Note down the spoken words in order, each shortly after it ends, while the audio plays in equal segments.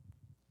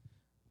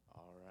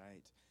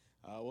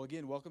Well,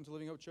 again, welcome to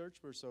Living Hope Church.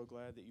 We're so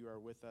glad that you are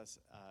with us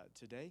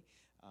today.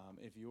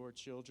 If your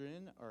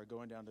children are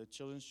going down to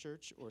children's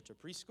church or to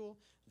preschool,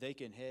 they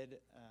can head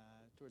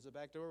towards the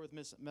back door with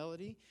Miss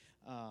Melody.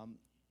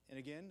 And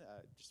again,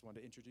 just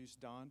wanted to introduce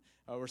Don.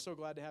 We're so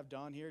glad to have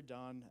Don here.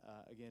 Don,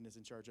 again, is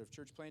in charge of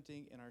church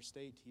planting in our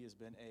state. He has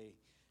been a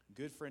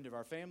good friend of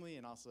our family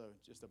and also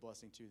just a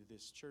blessing to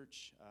this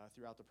church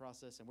throughout the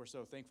process. And we're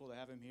so thankful to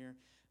have him here.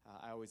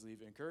 I always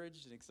leave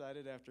encouraged and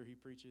excited after he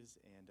preaches,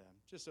 and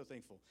just so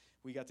thankful.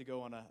 We got to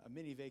go on a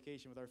mini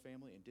vacation with our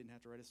family and didn't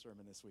have to write a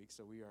sermon this week,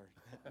 so we are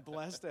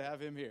blessed to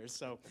have him here.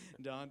 So,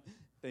 Don,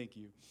 thank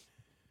you.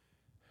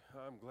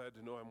 I'm glad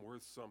to know I'm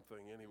worth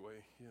something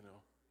anyway,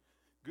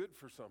 Good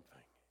for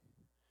something.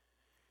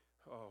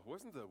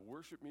 Wasn't the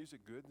worship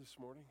music good this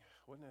morning?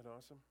 Wasn't that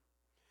awesome?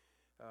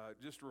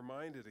 Just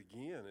reminded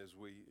again as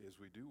we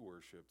do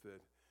worship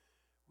that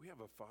we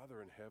have a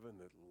Father in heaven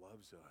that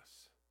loves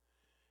us.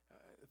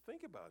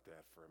 Think about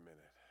that for a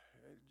minute.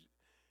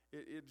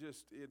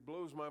 It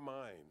blows my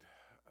mind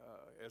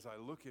as I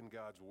look in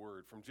God's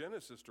Word from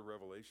Genesis to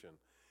Revelation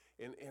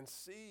and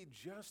see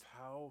just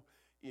how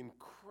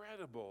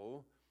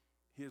incredible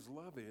His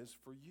love is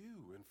for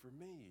you and for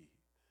me.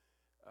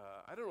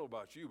 I don't know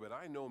about you, but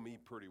I know me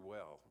pretty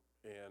well,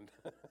 and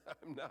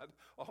I'm not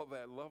all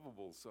that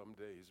lovable some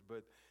days,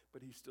 but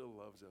He still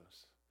loves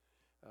us.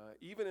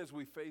 Even as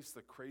we face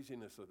the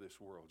craziness of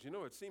this world.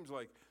 It seems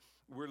like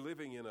we're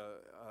living in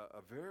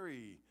a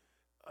very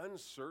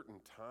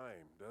uncertain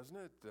time, doesn't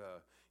it?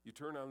 You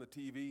turn on the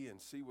TV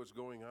and see what's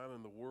going on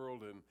in the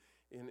world, and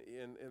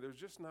there's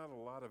just not a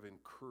lot of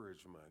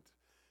encouragement.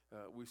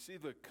 We see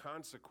the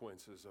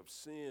consequences of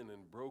sin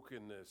and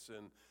brokenness,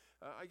 and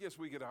I guess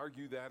we could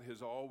argue that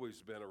has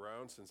always been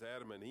around since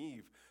Adam and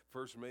Eve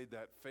first made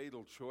that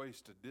fatal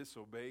choice to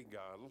disobey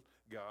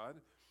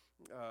God.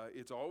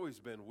 It's always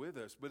been with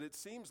us, but it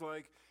seems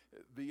like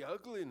the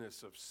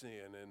ugliness of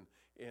sin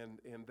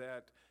and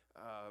that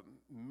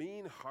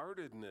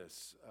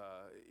mean-heartedness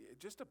it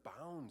just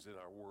abounds in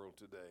our world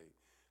today.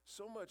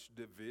 So much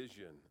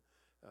division,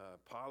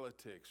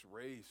 politics,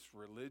 race,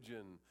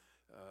 religion,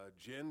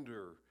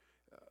 gender,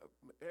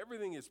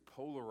 everything is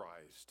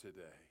polarized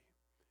today.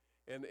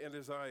 And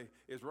as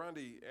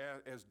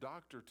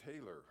Dr.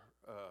 Taylor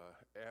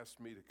asked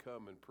me to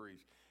come and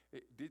preach,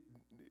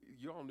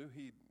 you all knew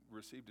he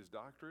received his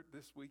doctorate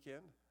this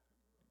weekend?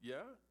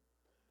 Yeah?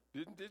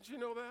 Did you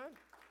know that?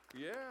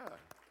 Yeah.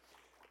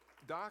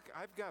 Doc,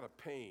 I've got a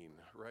pain,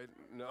 right?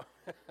 No.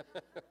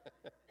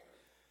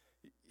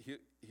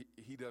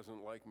 He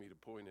doesn't like me to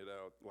point it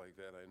out like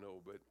that, I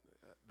know, but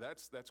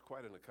that's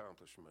quite an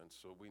accomplishment,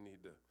 so we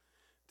need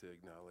to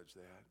acknowledge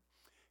that.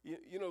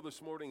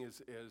 This morning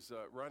as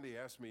Rondi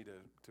asked me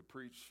to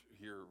preach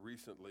here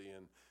recently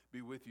and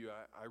be with you,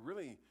 I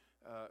really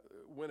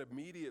went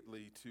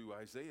immediately to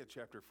Isaiah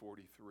chapter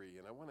 43,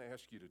 and I want to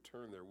ask you to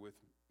turn there with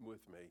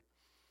me.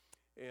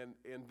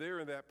 And there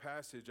in that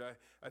passage,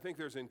 I think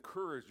there's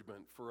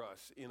encouragement for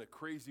us in a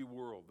crazy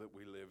world that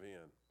we live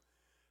in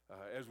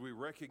as we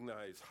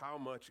recognize how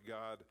much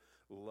God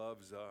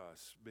loves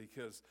us,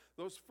 because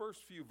those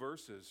first few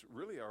verses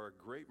really are a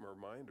great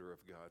reminder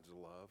of God's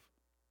love.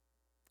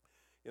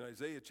 In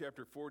Isaiah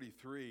chapter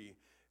 43,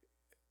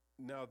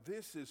 now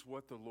this is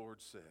what the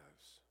Lord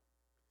says.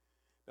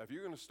 Now, if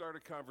you're going to start a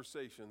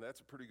conversation,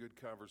 that's a pretty good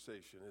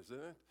conversation, isn't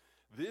it?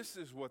 This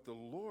is what the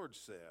Lord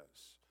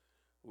says.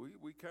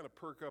 We kind of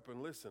perk up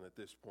and listen at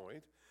this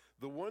point.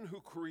 The one who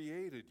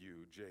created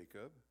you,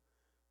 Jacob,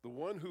 the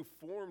one who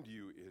formed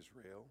you,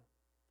 Israel,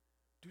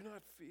 do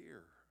not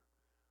fear,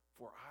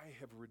 for I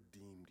have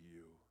redeemed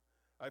you.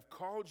 I've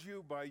called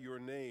you by your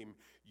name.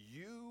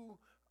 You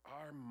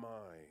are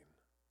mine.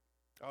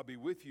 I'll be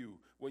with you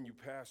when you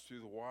pass through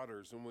the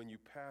waters and when you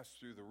pass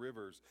through the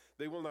rivers.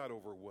 They will not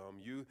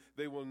overwhelm you.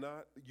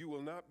 You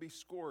will not be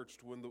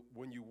scorched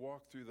when you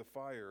walk through the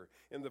fire,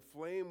 and the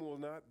flame will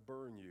not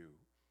burn you.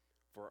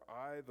 For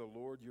I, the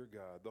Lord your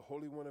God, the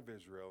Holy One of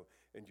Israel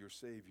and your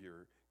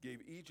Savior,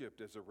 gave Egypt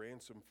as a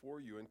ransom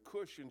for you, and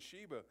Cush and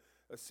Seba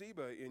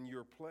in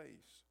your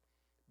place,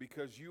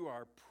 because you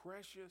are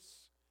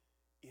precious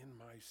in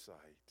my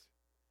sight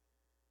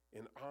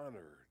and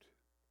honored,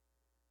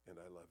 and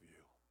I love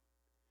you.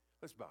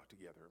 Let's bow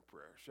together in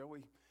prayer, shall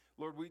we?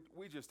 Lord,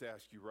 we just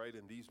ask you right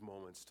in these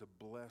moments to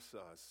bless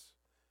us.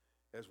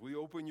 As we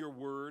open your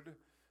word,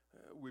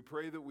 we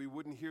pray that we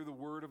wouldn't hear the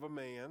word of a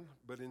man,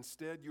 but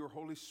instead your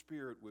Holy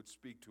Spirit would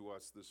speak to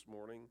us this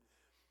morning,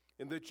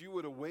 and that you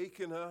would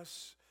awaken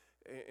us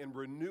and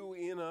renew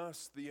in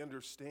us the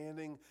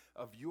understanding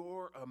of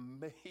your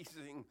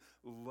amazing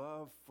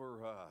love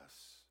for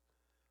us.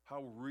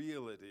 How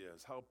real it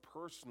is, how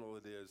personal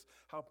it is,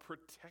 how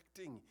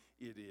protecting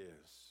it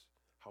is.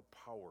 How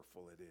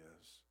powerful it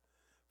is.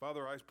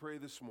 Father, I pray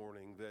this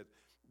morning that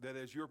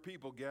as your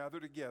people gather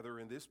together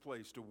in this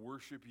place to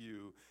worship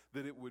you,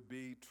 that it would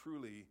be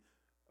truly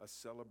a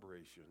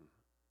celebration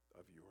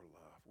of your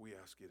love. We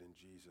ask it in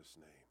Jesus'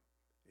 name.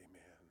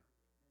 Amen.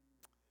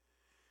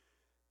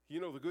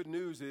 The good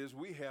news is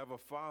we have a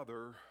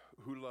Father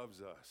who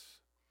loves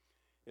us.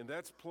 And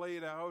that's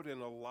played out in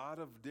a lot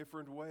of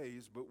different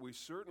ways, but we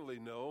certainly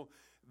know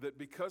that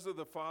because of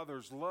the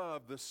Father's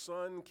love, the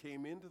Son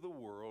came into the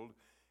world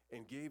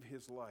and gave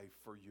his life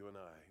for you and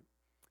I.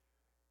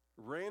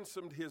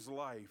 Ransomed his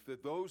life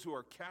that those who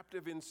are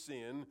captive in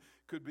sin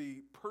could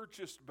be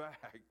purchased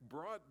back,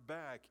 brought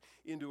back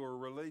into a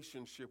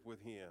relationship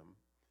with him.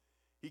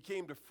 He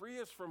came to free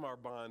us from our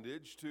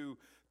bondage, to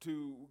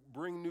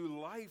bring new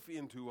life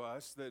into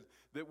us,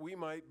 that we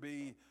might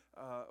be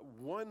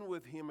one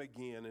with him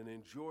again and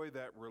enjoy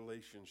that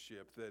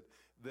relationship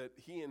that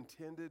he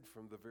intended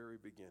from the very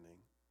beginning.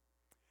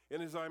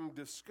 And as I'm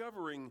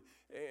discovering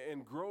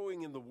and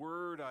growing in the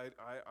Word,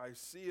 I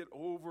see it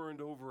over and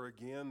over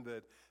again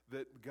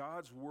that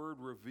God's Word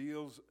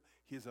reveals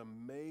his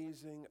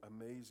amazing,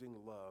 amazing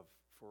love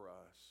for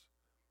us.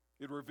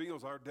 It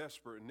reveals our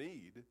desperate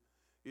need.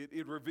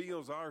 It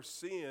reveals our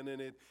sin, and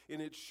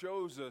it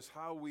shows us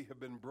how we have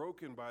been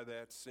broken by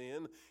that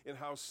sin and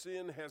how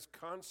sin has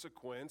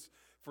consequence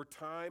for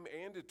time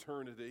and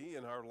eternity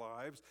in our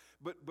lives.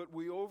 But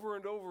we over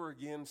and over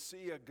again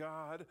see a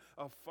God,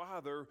 a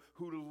Father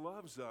who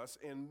loves us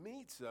and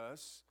meets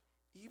us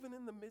even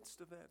in the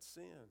midst of that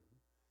sin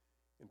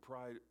and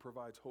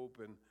provides hope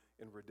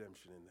and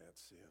redemption in that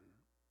sin.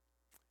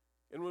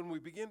 And when we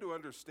begin to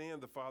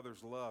understand the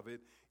Father's love,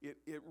 it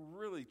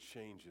really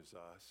changes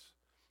us.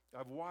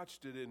 I've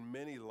watched it in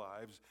many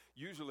lives.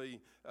 Usually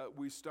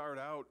we start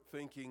out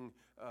thinking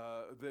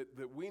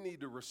that we need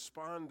to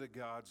respond to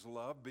God's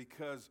love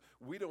because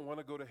we don't want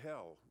to go to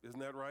hell. Isn't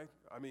that right?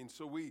 I mean,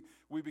 so we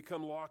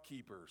become law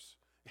keepers.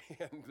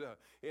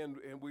 And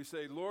we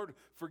say, Lord,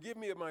 forgive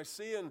me of my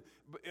sin,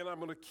 and I'm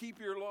going to keep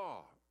your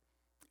law.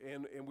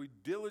 And we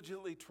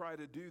diligently try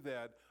to do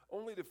that,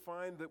 only to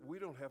find that we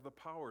don't have the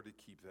power to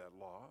keep that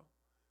law.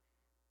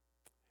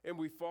 And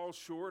we fall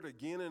short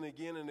again and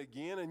again and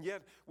again, and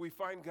yet we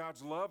find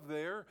God's love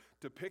there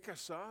to pick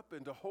us up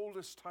and to hold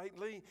us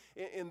tightly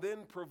and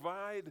then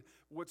provide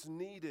what's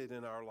needed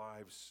in our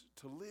lives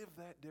to live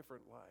that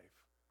different life.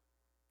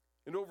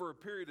 And over a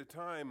period of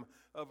time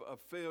of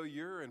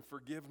failure and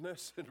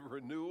forgiveness and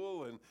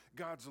renewal and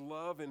God's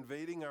love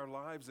invading our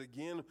lives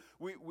again,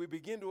 we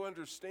begin to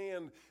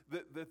understand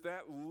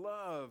that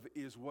love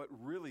is what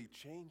really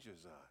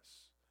changes us.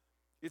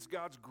 It's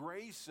God's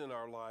grace in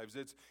our lives.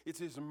 It's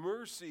his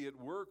mercy at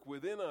work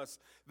within us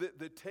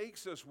that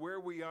takes us where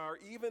we are,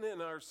 even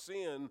in our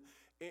sin,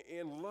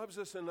 and loves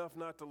us enough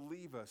not to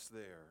leave us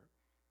there.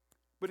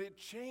 But it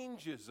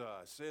changes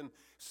us, and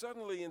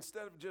suddenly,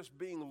 instead of just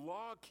being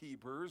law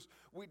keepers,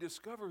 we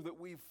discover that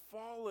we've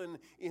fallen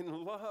in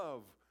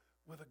love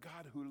with a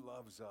God who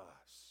loves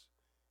us.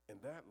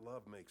 And that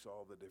love makes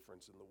all the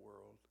difference in the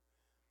world.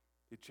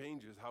 It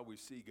changes how we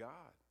see God.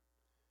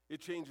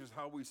 It changes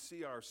how we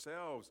see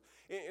ourselves.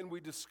 And we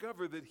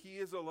discover that he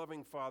is a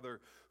loving Father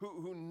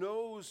who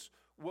knows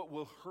what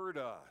will hurt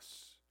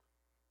us.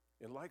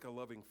 And like a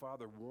loving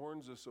Father,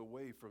 warns us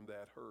away from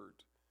that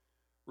hurt,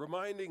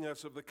 reminding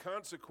us of the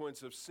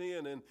consequence of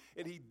sin.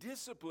 And he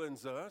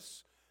disciplines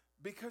us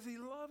because he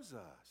loves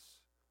us.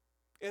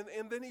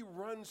 And then he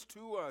runs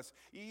to us,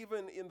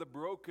 even in the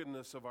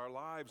brokenness of our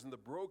lives and the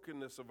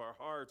brokenness of our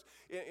hearts,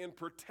 and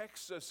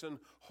protects us and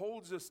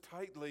holds us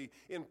tightly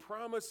and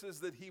promises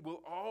that he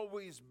will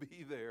always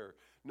be there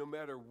no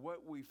matter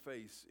what we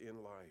face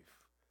in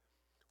life.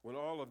 When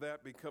all of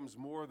that becomes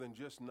more than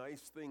just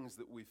nice things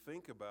that we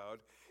think about,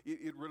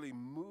 it really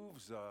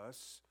moves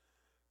us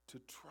to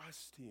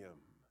trust him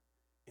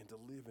and to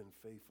live in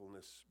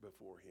faithfulness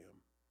before him.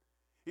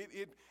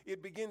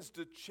 It begins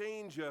to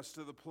change us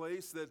to the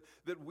place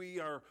that we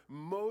are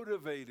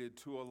motivated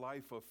to a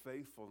life of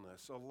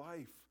faithfulness, a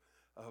life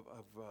of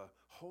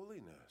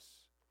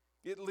holiness.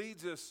 It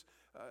leads us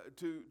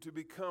to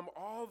become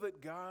all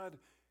that God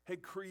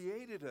had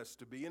created us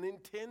to be and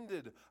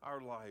intended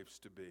our lives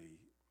to be.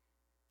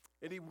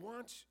 And he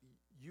wants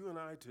you and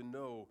I to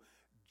know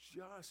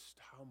just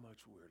how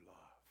much we're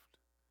loved.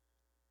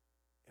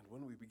 And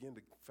when we begin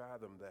to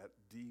fathom that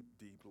deep,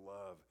 deep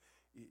love,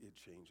 it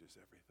changes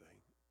everything.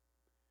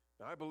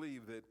 Now, I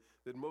believe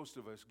that most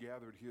of us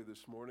gathered here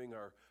this morning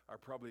are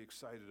probably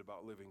excited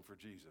about living for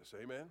Jesus.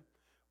 Amen?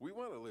 We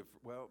want to live,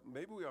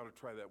 maybe we ought to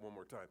try that one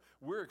more time.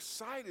 We're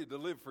excited to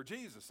live for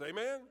Jesus.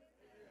 Amen?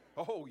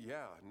 Oh,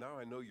 yeah. Now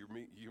I know you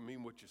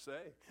mean what you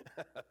say.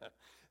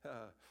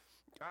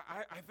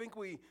 I think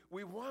we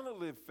want to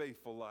live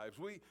faithful lives.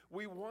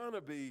 We want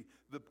to be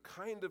the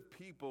kind of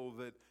people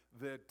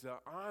that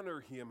honor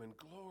him and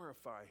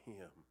glorify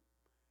him.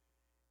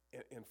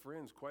 And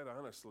friends, quite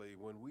honestly,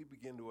 when we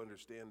begin to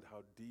understand how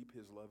deep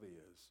his love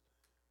is,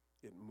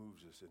 it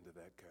moves us into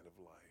that kind of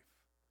life.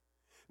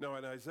 Now,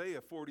 in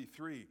Isaiah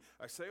 43,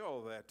 I say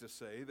all that to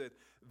say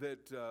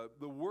that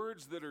the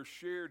words that are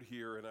shared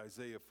here in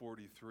Isaiah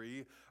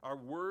 43 are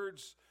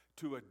words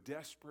to a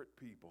desperate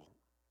people.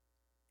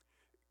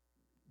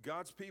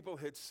 God's people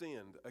had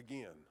sinned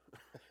again.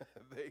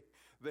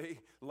 They,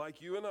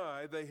 like you and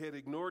I, they had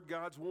ignored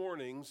God's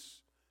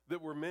warnings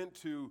that were meant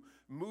to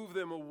move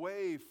them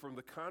away from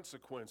the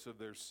consequence of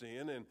their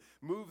sin and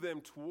move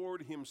them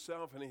toward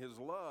himself and his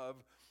love.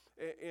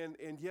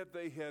 And yet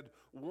they had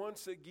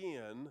once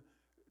again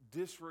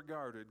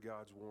disregarded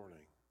God's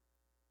warning.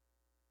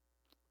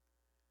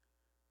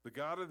 The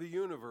God of the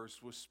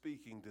universe was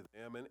speaking to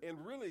them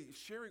and really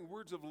sharing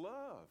words of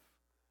love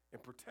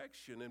and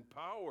protection and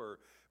power.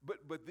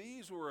 But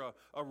these were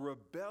a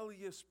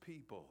rebellious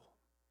people.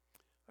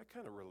 I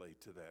kind of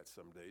relate to that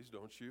some days,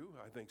 don't you?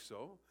 I think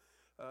so.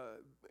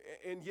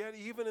 And yet,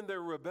 even in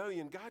their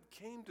rebellion, God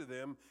came to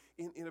them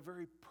in a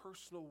very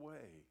personal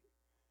way.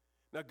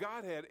 Now,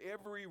 God had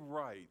every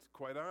right,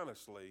 quite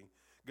honestly,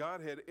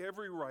 God had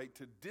every right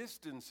to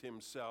distance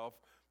himself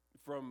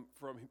from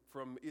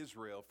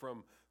Israel,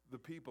 from the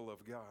people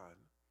of God.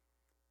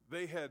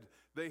 They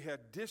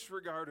had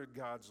disregarded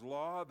God's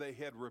law. They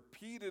had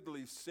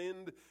repeatedly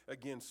sinned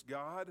against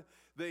God.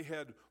 They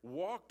had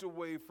walked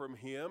away from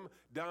him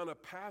down a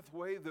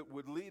pathway that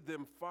would lead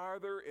them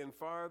farther and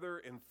farther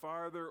and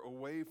farther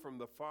away from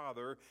the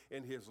Father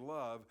and his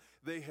love.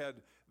 They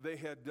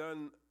had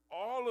done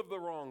all of the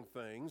wrong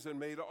things and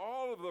made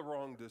all of the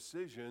wrong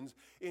decisions,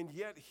 and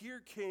yet here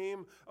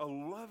came a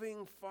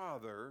loving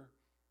Father,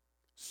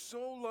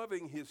 so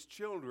loving his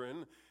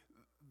children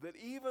that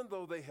even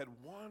though they had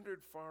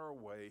wandered far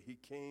away, he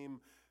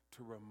came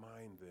to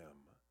remind them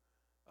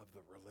of the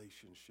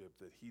relationship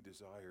that he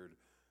desired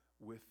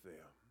with them.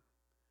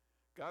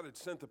 God had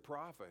sent the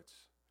prophets.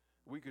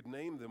 We could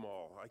name them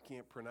all. I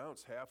can't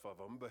pronounce half of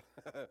them,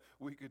 but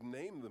we could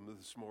name them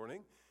this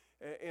morning.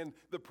 And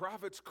the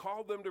prophets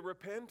called them to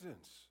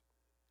repentance.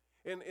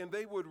 And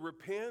they would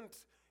repent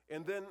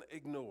and then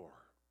ignore.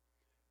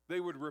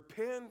 They would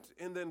repent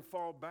and then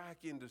fall back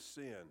into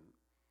sin.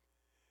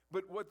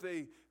 But what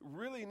they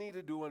really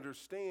needed to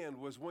understand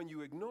was when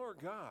you ignore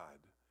God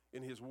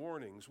in his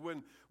warnings,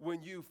 when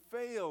you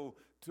fail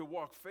to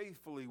walk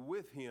faithfully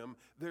with him,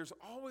 there's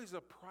always a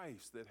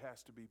price that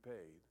has to be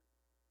paid.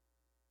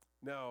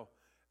 Now,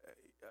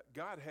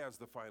 God has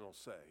the final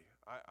say.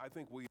 I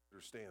think we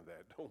understand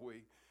that, don't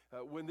we?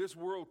 When this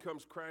world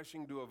comes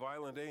crashing to a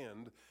violent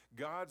end,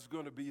 God's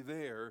going to be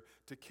there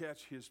to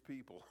catch his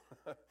people.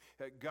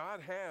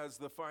 God has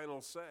the final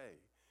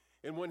say.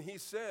 And when he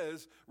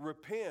says,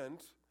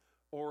 repent,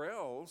 or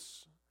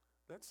else,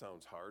 that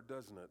sounds hard,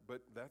 doesn't it? But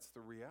that's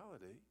the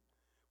reality.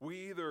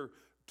 We either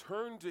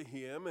turn to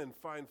him and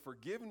find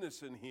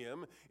forgiveness in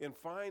him and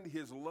find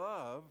his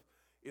love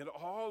in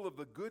all of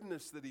the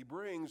goodness that he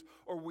brings,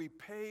 or we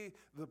pay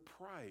the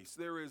price.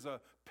 There is a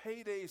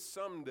payday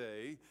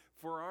someday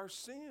for our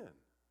sin.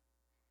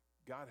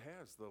 God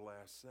has the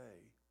last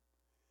say.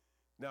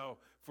 Now,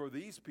 for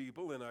these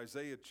people in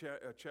Isaiah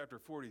chapter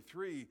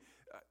 43,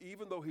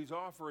 even though he's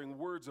offering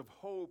words of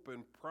hope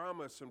and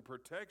promise and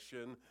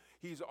protection,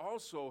 he's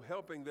also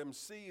helping them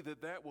see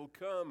that that will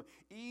come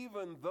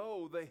even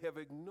though they have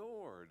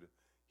ignored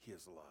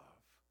his love.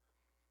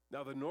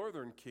 Now, the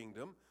northern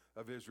kingdom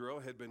of Israel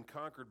had been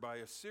conquered by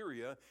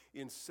Assyria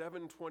in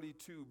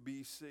 722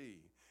 BC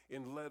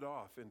and led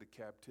off into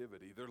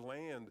captivity, their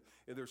land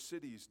and their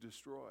cities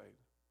destroyed.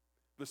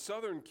 The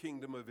southern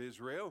kingdom of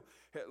Israel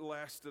had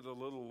lasted a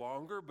little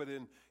longer, but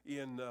in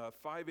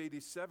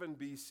 587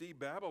 BC,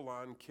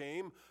 Babylon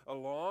came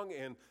along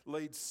and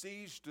laid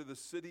siege to the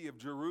city of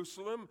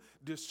Jerusalem,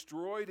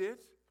 destroyed it.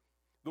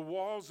 The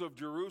walls of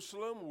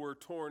Jerusalem were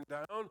torn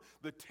down,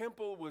 the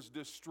temple was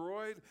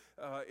destroyed,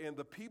 and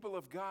the people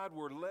of God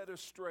were led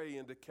astray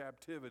into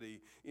captivity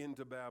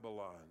into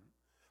Babylon.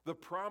 The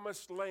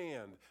promised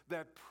land,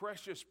 that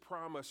precious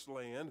promised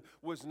land,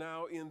 was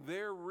now in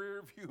their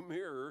rearview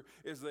mirror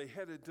as they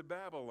headed to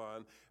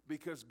Babylon,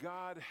 because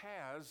God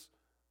has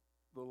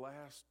the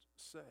last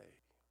say.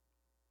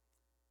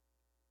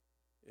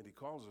 And he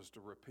calls us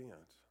to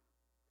repent,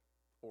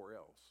 or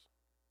else.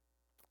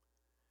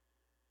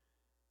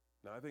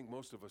 Now, I think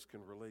most of us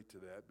can relate to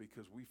that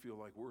because we feel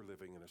like we're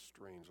living in a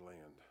strange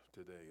land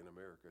today in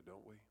America,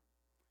 don't we?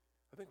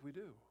 I think we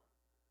do.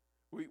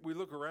 We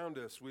look around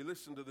us, we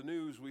listen to the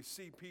news, we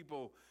see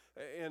people,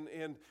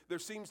 and there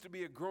seems to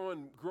be a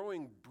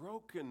growing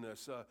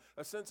brokenness,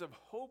 a sense of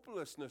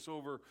hopelessness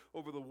over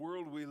the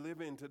world we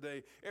live in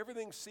today.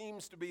 Everything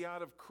seems to be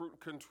out of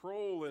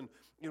control, and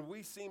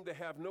we seem to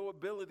have no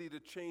ability to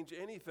change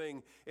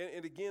anything.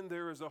 And again,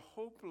 there is a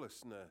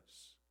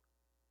hopelessness.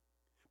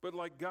 But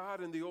like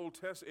God in the Old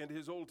Testament and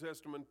his Old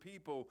Testament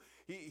people,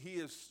 he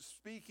is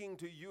speaking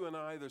to you and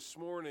I this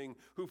morning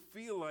who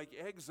feel like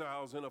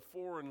exiles in a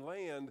foreign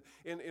land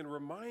and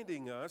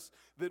reminding us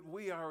that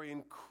we are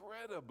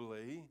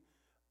incredibly,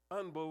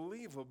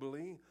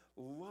 unbelievably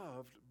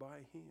loved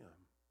by him.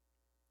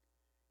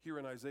 Here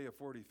in Isaiah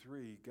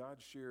 43, God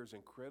shares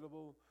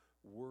incredible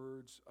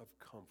words of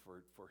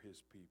comfort for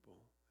his people,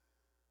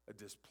 a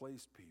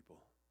displaced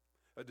people,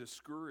 a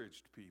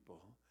discouraged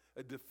people,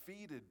 a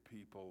defeated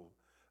people,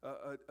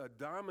 a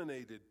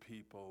dominated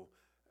people,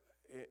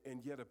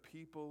 and yet a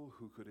people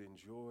who could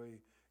enjoy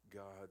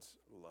God's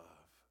love.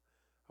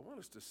 I want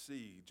us to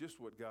see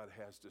just what God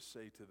has to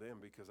say to them,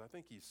 because I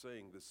think he's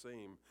saying the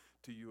same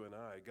to you and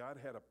I. God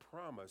had a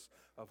promise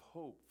of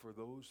hope for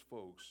those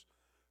folks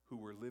who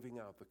were living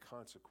out the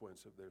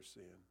consequence of their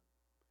sin.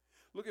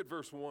 Look at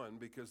verse 1,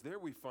 because there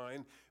we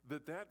find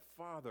that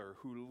Father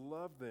who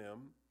loved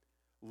them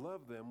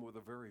with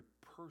a very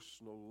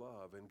personal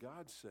love. And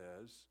God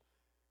says,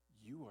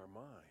 you are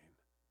mine.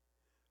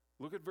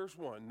 Look at verse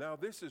 1. Now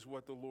this is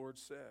what the Lord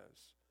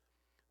says.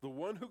 The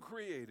one who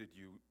created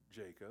you,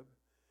 Jacob,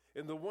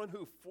 and the one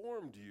who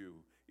formed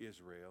you,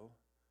 Israel,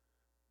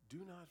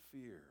 do not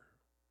fear,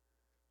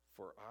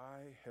 for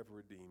I have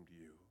redeemed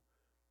you.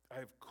 I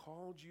have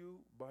called you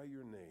by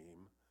your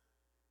name.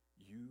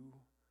 You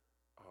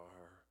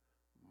are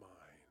mine.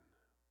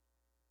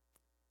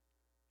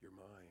 You're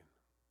mine.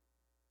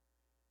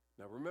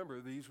 Now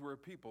remember, these were a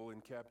people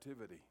in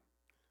captivity,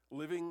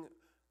 living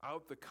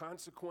out the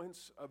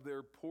consequence of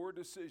their poor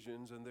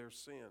decisions and their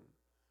sin.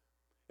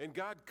 And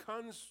God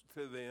comes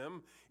to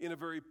them in a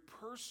very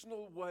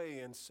personal way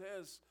and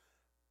says,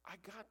 I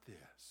got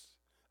this.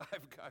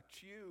 I've got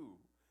you.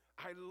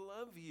 I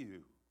love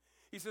you.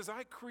 He says,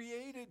 I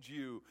created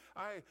you.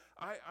 I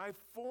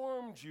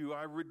formed you.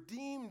 I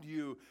redeemed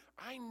you.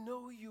 I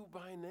know you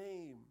by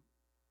name.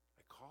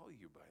 I call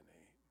you by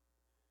name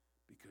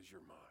because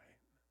you're mine.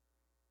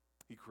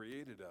 He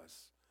created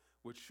us,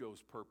 which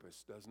shows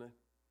purpose, doesn't it?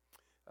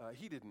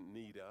 He didn't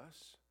need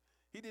us.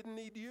 He didn't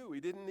need you. He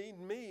didn't need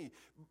me.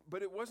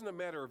 But it wasn't a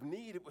matter of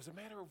need. It was a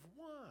matter of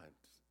want.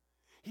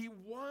 He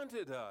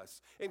wanted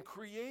us and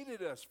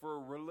created us for a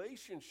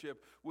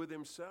relationship with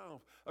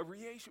himself, a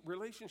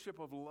relationship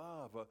of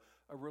love,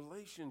 a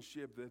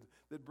relationship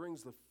that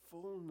brings the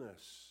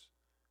fullness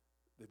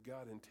that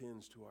God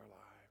intends to our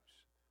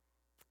lives.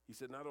 He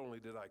said, not only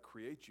did I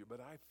create you, but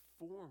I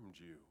formed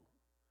you.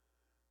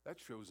 That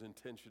shows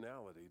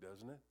intentionality,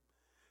 doesn't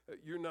it?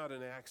 You're not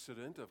an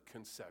accident of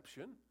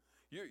conception.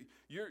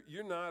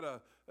 You're not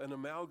an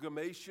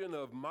amalgamation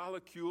of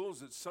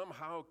molecules that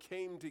somehow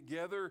came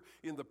together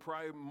in the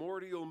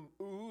primordial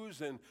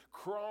ooze and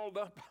crawled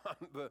up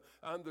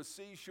on the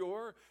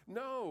seashore.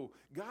 No,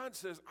 God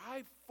says,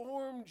 I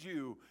formed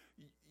you.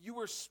 You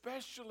were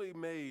specially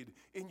made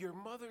in your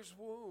mother's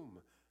womb.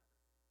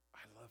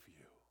 I love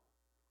you.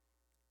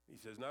 He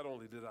says, not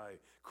only did I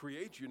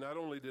create you, not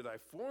only did I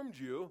form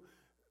you,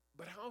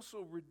 but I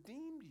also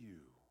redeemed you.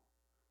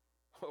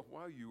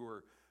 While you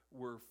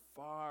were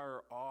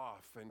far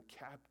off and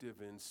captive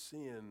in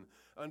sin,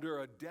 under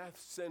a death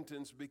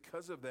sentence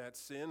because of that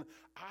sin,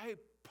 I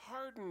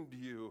pardoned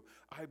you.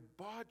 I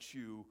bought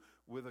you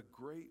with a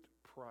great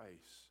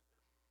price.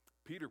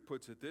 Peter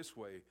puts it this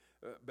way,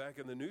 back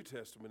in the New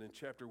Testament in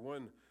chapter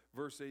 1,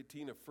 verse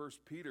 18 of 1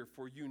 Peter,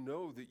 for you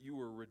know that you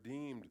were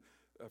redeemed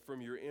from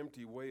your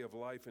empty way of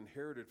life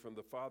inherited from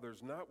the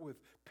fathers, not with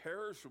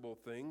perishable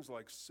things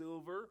like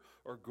silver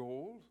or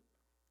gold,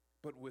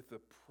 but with the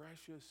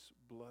precious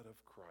blood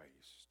of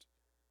Christ.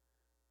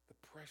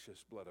 The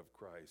precious blood of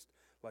Christ,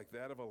 like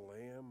that of a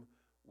lamb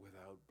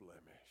without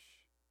blemish.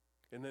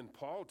 And then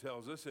Paul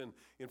tells us in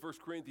 1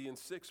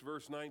 Corinthians 6,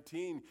 verse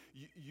 19,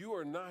 you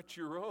are not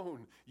your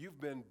own. You've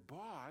been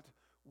bought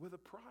with a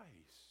price.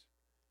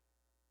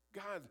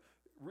 God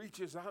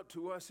reaches out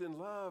to us in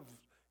love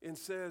and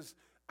says,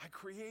 I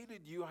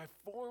created you, I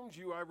formed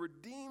you, I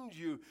redeemed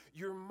you.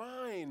 You're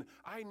mine.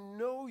 I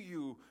know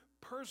you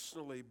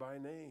personally by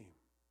name.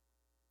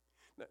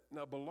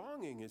 Now,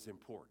 belonging is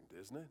important,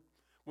 isn't it?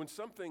 When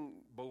something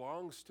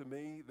belongs to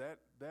me, that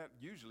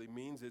usually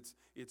means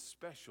it's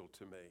special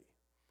to me.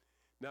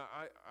 Now,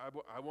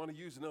 I want to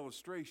use an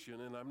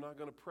illustration, and I'm not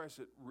going to press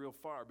it real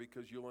far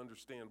because you'll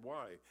understand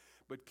why.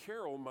 But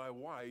Carol, my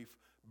wife,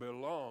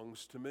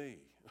 belongs to me,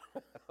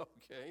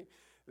 okay?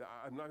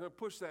 I'm not going to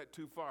push that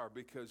too far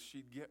because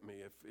she'd get me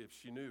if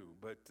she knew.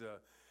 But,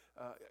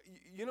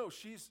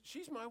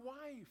 she's my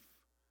wife.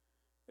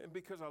 And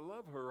because I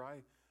love her,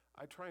 I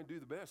try and do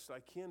the best I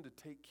can to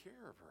take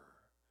care of her,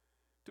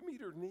 to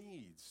meet her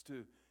needs,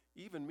 to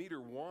even meet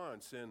her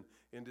wants and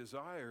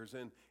desires,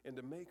 and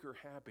to make her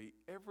happy.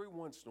 Every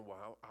once in a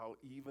while, I'll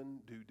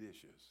even do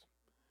dishes.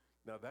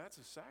 Now, that's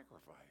a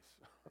sacrifice.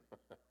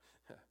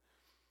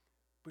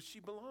 But she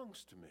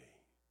belongs to me.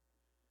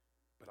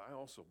 But I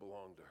also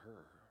belong to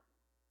her.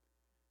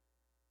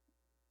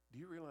 Do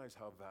you realize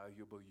how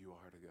valuable you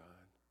are to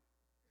God?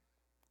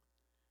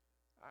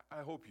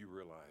 I hope you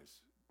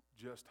realize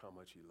just how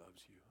much he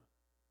loves you.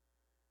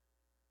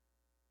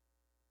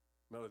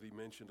 Melody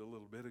mentioned a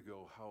little bit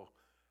ago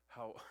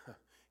how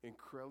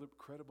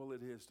incredible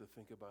it is to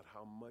think about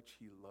how much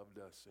he loved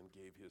us and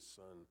gave his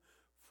son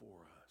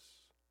for us.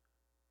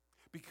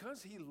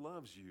 Because he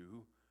loves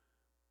you,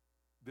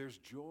 there's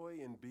joy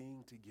in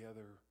being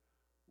together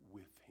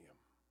with him.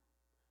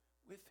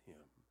 With him.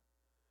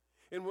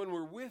 And when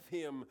we're with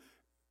him,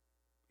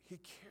 he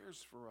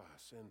cares for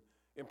us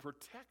and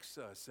protects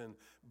us and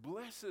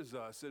blesses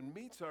us and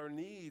meets our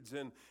needs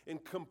and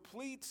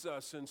completes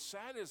us and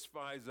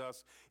satisfies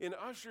us and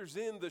ushers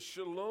in the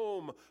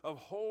shalom of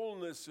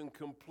wholeness and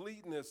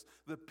completeness,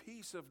 the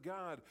peace of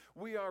God.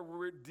 We are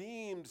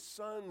redeemed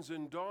sons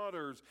and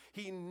daughters.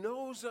 He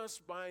knows us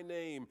by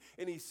name,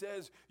 and he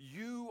says,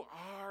 you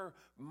are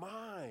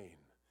mine.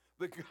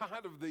 the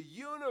God of the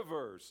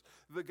universe,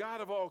 the God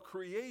of all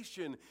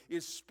creation,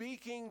 is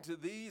speaking to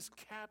these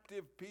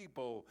captive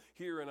people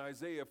here in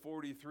Isaiah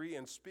 43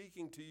 and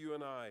speaking to you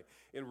and I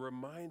and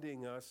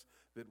reminding us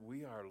that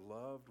we are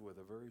loved with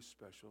a very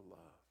special love.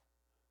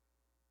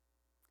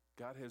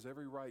 God has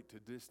every right to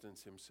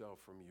distance himself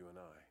from you and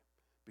I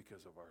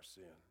because of our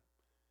sin.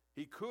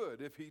 He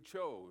could if he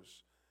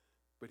chose,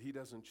 but he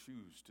doesn't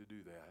choose to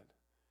do that.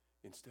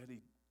 Instead,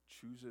 he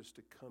chooses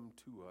to come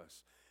to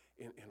us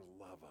and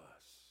love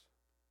us.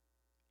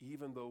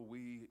 Even though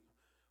we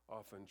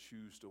often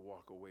choose to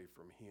walk away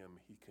from him,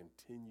 he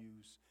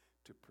continues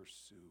to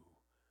pursue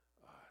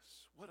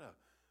us. What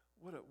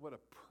a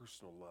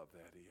personal love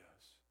that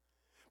is.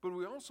 But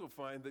we also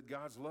find that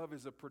God's love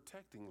is a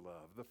protecting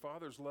love. The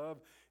Father's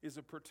love is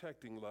a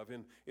protecting love.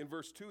 In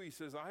verse 2, he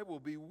says, I will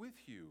be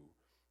with you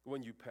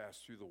when you pass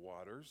through the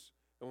waters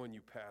and when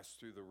you pass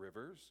through the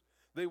rivers.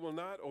 They will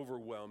not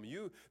overwhelm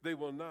you. You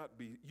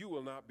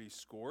will not be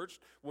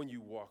scorched when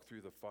you walk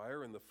through the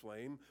fire, and the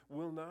flame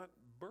will not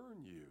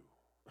burn you.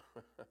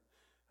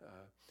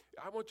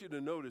 I want you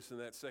to notice in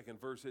that second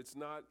verse, it's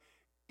not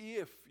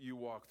if you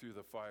walk through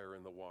the fire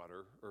and the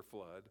water or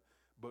flood,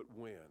 but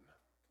when.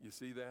 You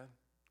see that?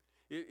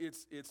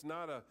 It's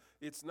not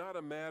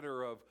a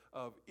matter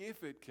of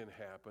if it can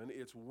happen,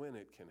 it's when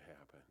it can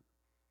happen.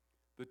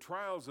 The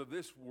trials of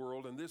this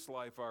world and this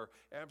life are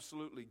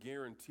absolutely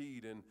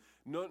guaranteed, and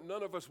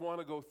none of us want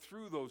to go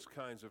through those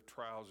kinds of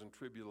trials and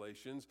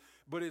tribulations,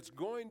 but it's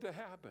going to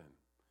happen.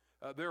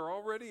 They're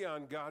already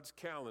on God's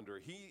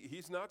calendar.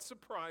 He's not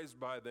surprised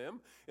by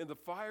them, and the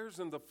fires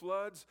and the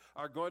floods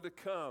are going to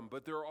come,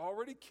 but they're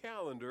already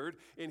calendared,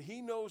 and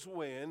he knows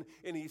when,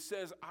 and he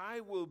says,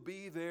 I will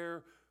be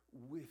there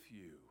with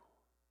you.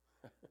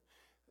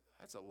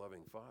 That's a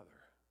loving Father.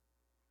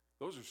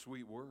 Those are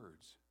sweet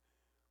words.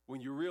 When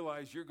you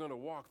realize you're going to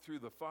walk through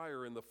the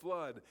fire and the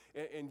flood,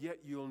 and yet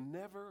you'll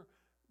never,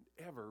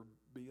 ever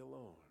be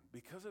alone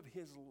because of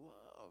his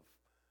love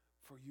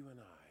for you and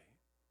I.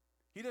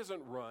 He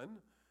doesn't run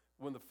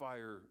when the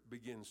fire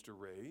begins to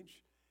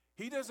rage.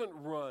 He doesn't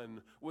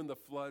run when the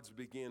floods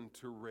begin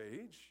to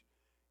rage.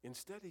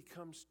 Instead, he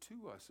comes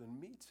to us and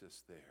meets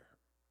us there.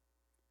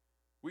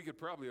 We could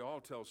probably all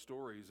tell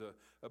stories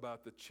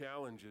about the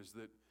challenges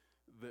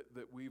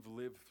that we've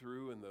lived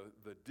through and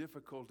the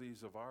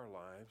difficulties of our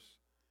lives.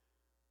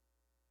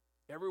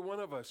 Every one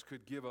of us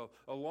could give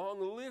a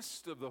long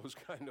list of those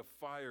kind of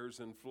fires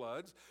and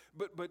floods,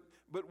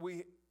 but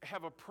we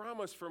have a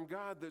promise from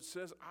God that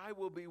says, I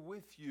will be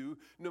with you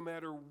no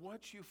matter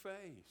what you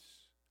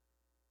face.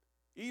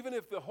 Even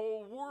if the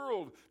whole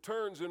world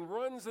turns and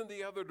runs in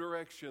the other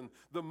direction,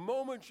 the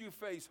moment you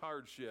face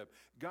hardship,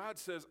 God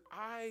says,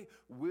 I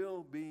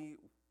will be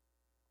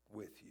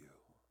with you.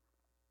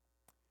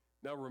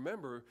 Now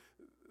remember,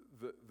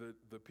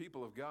 the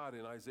people of God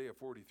in Isaiah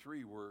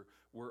 43 were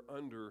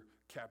under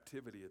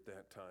captivity at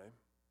that time.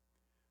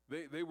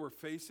 They were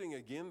facing,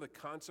 again, the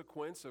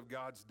consequence of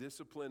God's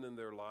discipline in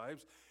their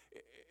lives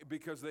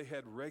because they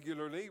had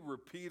regularly,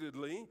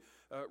 repeatedly,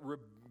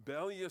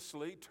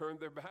 rebelliously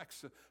turned their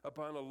backs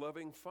upon a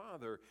loving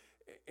Father.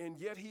 And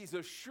yet he's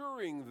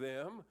assuring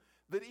them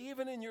that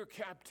even in your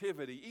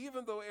captivity,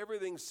 even though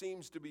everything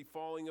seems to be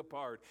falling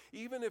apart,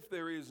 even if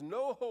there is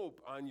no hope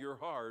on your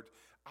heart,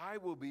 I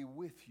will be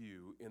with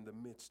you in the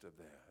midst of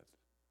that.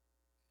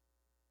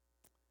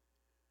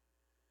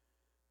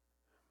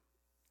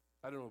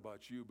 I don't know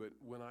about you, but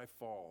when I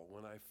fall,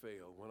 when I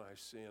fail, when I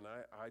sin,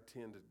 I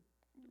tend to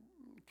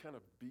kind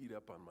of beat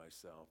up on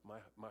myself.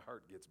 My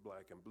heart gets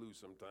black and blue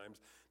sometimes,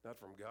 not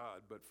from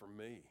God, but from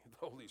me.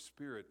 The Holy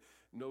Spirit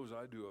knows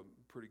I do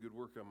a pretty good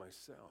work on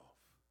myself.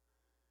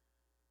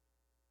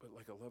 But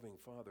like a loving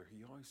Father,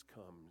 he always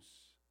comes,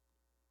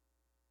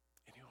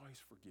 and he always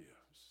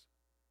forgives,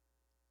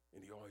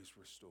 and he always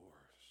restores.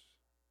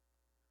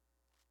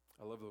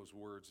 I love those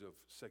words of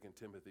 2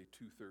 Timothy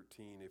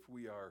 2:13. If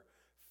we are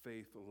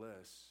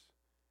faithless,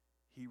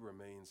 he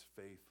remains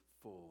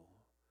faithful,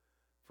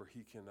 for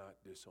he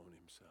cannot disown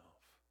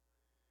himself.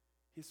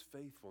 His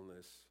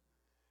faithfulness,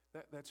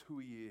 that's who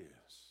he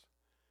is.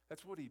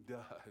 That's what he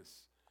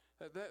does.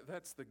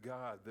 That's the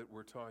God that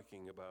we're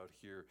talking about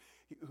here,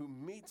 who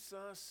meets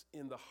us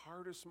in the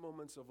hardest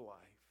moments of life,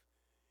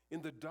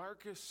 in the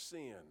darkest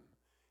sin,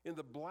 in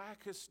the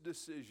blackest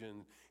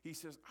decision. He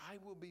says, I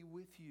will be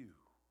with you.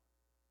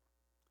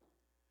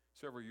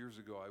 Several years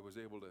ago, I was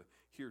able to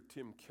hear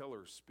Tim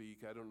Keller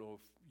speak. I don't know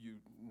if you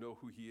know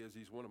who he is.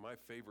 He's one of my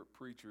favorite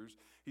preachers.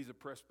 He's a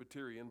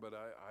Presbyterian, but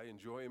I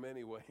enjoy him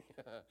anyway.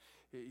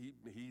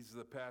 He's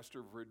the pastor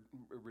of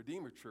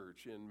Redeemer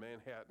Church in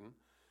Manhattan,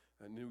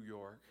 New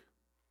York.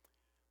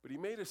 But he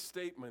made a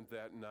statement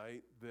that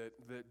night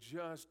that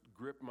just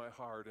gripped my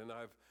heart, and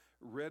I've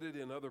read it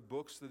in other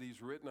books that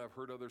he's written. I've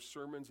heard other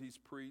sermons he's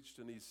preached,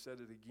 and he's said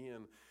it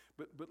again.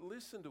 But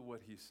listen to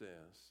what he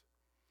says.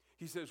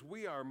 He says,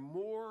 we are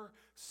more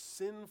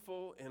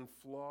sinful and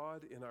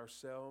flawed in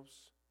ourselves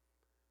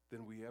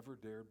than we ever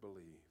dared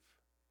believe.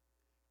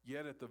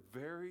 Yet at the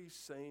very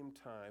same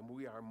time,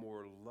 we are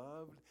more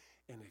loved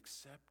and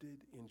accepted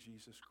in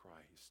Jesus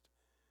Christ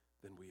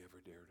than we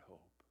ever dared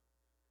hope.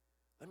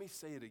 Let me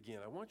say it again.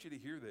 I want you to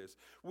hear this.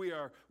 We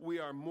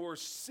are more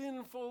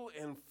sinful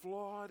and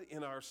flawed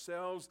in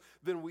ourselves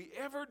than we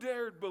ever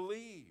dared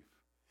believe.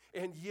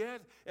 And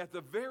yet, at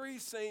the very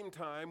same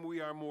time, we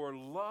are more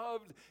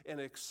loved and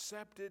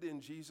accepted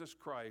in Jesus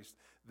Christ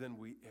than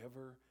we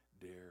ever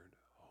dared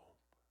hope.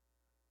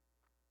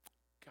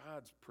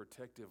 God's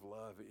protective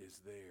love is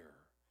there.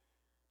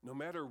 No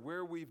matter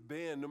where we've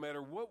been, no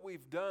matter what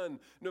we've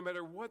done, no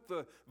matter what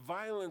the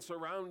violence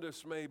around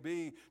us may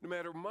be, no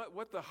matter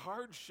what the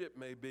hardship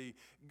may be,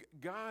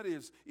 God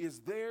is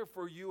there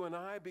for you and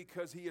I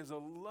because He is a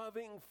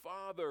loving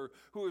Father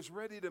who is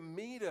ready to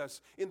meet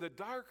us in the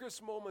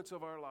darkest moments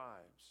of our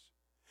lives.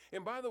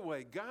 And by the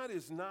way, God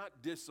is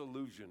not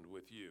disillusioned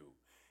with you.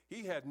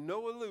 He had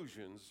no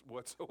illusions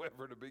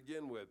whatsoever to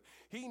begin with.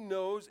 He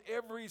knows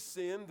every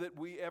sin that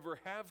we ever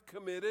have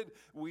committed,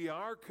 we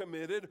are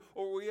committed,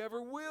 or we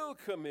ever will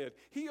commit.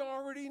 He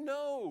already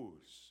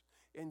knows.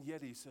 And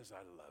yet He says,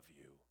 I love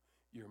you.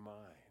 You're mine.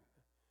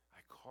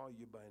 I call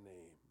you by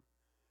name.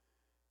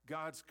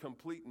 God's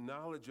complete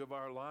knowledge of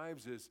our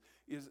lives is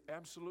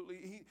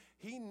absolutely,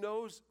 He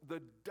knows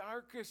the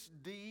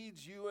darkest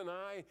deeds you and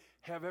I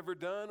have ever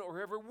done or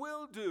ever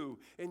will do,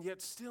 and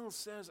yet still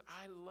says,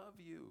 I love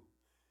you.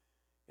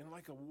 And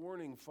like a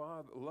warning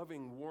father,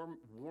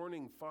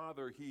 warning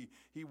father, he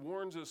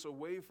warns us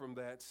away from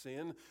that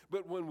sin.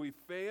 But when we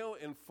fail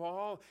and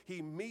fall,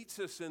 He meets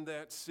us in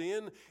that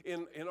sin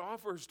and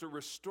offers to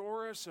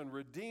restore us and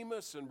redeem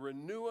us and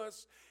renew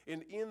us.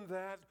 And in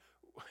that,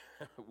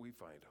 we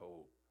find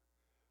hope.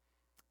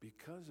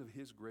 Because of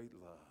His great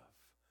love,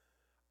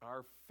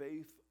 our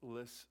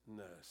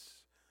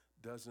faithlessness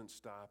doesn't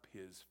stop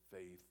His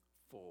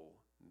faithfulness.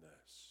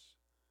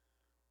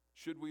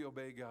 Should we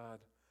obey God?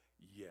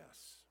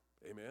 Yes.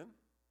 Amen?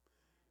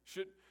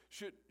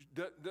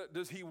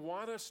 Does He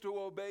want us to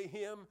obey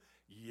Him?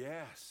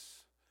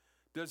 Yes.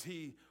 Does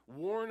He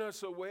warn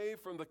us away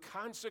from the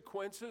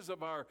consequences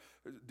of our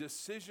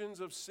decisions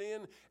of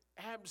sin?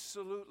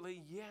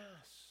 Absolutely yes.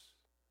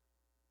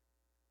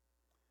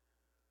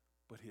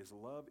 But His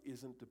love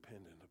isn't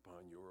dependent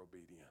upon your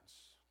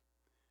obedience.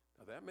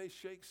 Now that may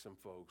shake some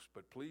folks,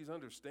 but please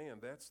understand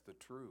that's the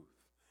truth.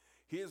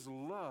 His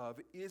love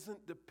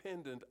isn't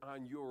dependent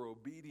on your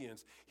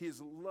obedience.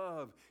 His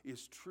love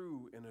is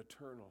true and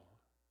eternal.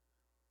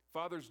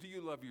 Fathers, do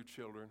you love your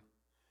children?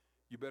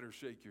 You better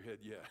shake your head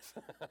yes.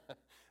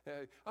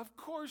 Of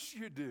course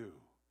you do.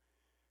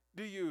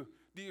 Do you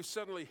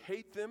suddenly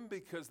hate them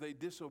because they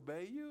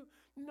disobey you?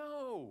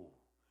 No.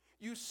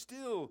 You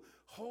still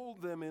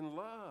hold them in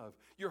love.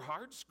 Your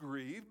heart's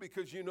grieved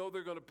because you know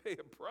they're going to pay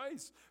a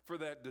price for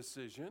that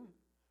decision.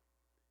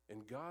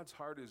 And God's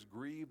heart is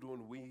grieved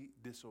when we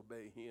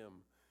disobey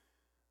Him,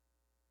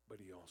 but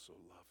He also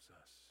loves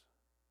us.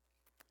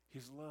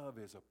 His love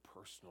is a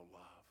personal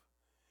love.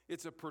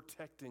 It's a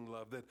protecting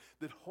love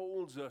that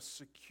holds us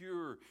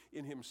secure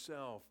in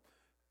Himself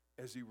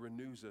as He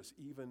renews us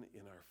even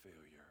in our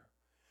failure.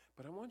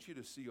 But I want you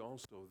to see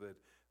also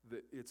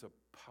that it's a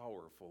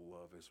powerful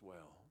love as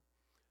well.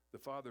 The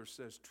Father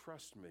says,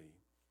 trust me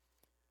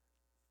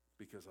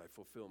because I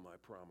fulfill my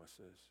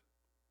promises.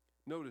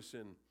 Notice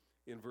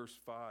in verse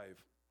 5,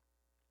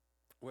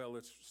 well,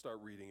 let's start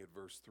reading at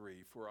verse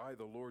 3. For I,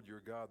 the Lord your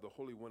God, the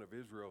Holy One of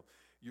Israel,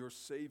 your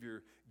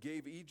Savior,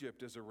 gave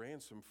Egypt as a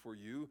ransom for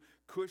you,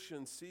 Cush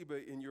and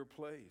Seba in your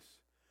place.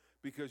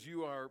 Because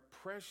you are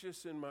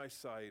precious in my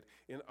sight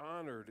and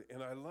honored,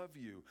 and I love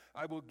you.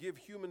 I will give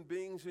human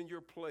beings in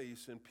your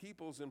place and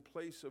peoples in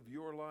place of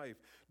your life.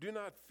 Do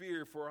not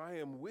fear, for I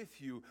am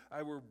with you.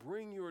 I will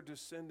bring your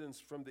descendants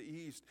from the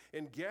east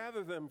and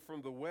gather them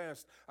from the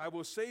west. I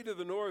will say to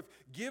the north,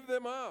 give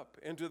them up,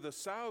 and to the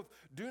south,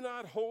 do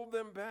not hold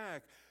them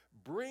back.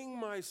 Bring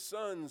my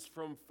sons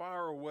from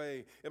far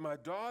away and my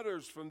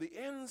daughters from the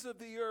ends of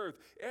the earth,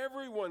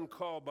 everyone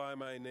called by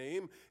my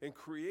name and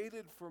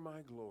created for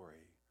my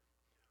glory.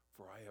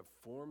 For I have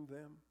formed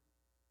them,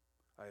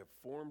 I have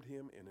formed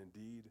him, and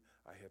indeed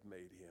I have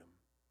made him.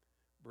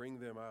 Bring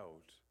them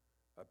out,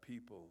 a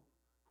people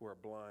who are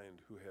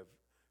blind, who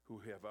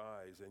have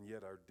eyes, and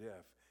yet are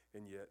deaf,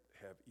 and yet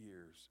have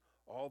ears.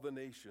 All the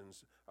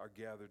nations are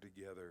gathered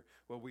together.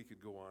 Well, we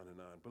could go on,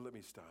 but let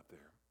me stop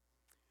there.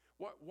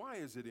 Why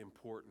is it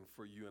important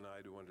for you and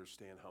I to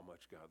understand how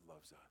much God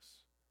loves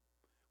us?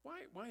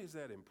 Why is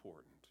that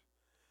important?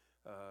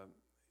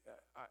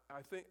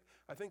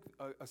 I think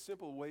a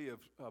simple way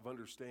of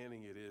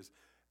understanding it is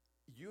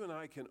you and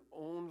I can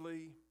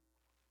only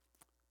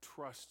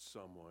trust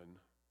someone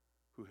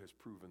who has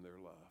proven their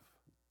love.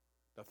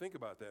 Now think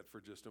about that for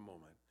just a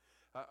moment.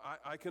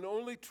 I can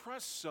only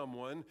trust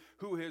someone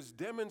who has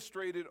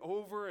demonstrated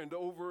over and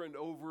over and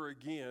over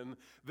again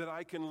that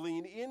I can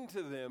lean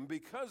into them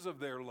because of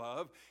their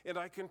love, and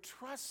I can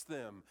trust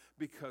them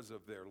because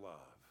of their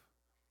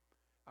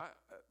love.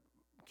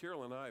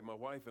 Carol and I, my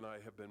wife and I,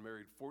 have been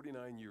married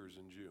 49 years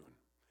in June.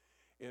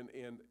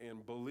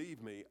 And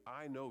believe me,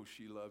 I know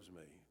she loves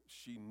me.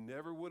 She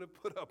never would have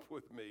put up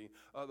with me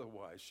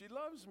otherwise. She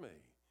loves me.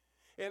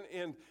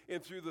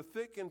 And through the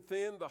thick and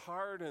thin, the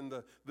hard and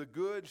the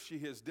good, she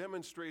has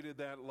demonstrated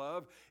that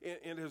love.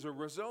 And as a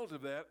result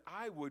of that,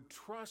 I would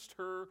trust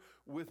her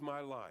with my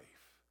life.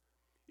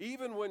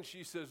 Even when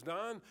she says,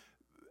 Don,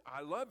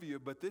 I love you,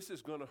 but this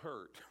is going to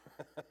hurt.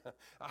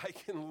 I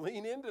can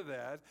lean into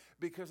that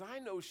because I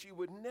know she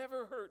would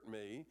never hurt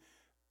me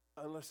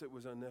unless it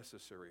was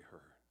unnecessary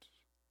hurt.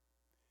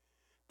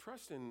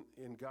 Trust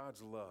in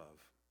God's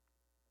love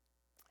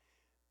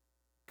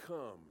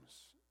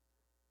comes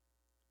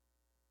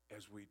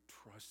as we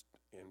trust,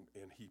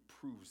 and he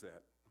proves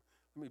that.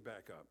 Let me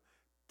back up.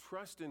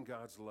 Trust in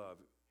God's love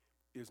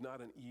is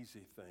not an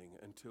easy thing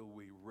until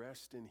we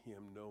rest in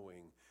him,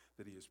 knowing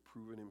that he has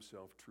proven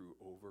himself true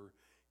over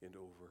and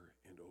over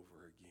and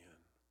over again.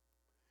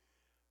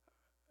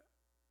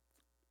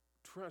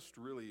 Trust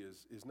really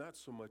is not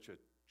so much a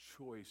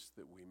choice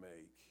that we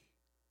make,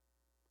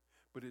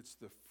 but it's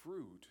the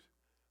fruit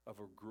of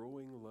a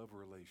growing love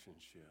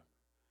relationship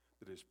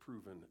that is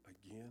proven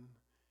again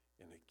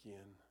and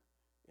again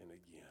and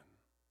again.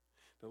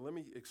 Now let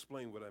me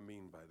explain what I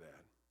mean by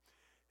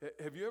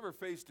that. Have you ever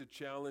faced a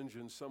challenge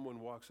and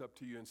someone walks up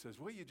to you and says,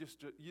 well, you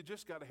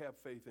just got to have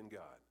faith in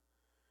God?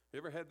 You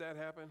ever had that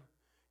happen?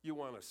 You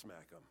want to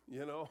smack them,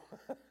 you know?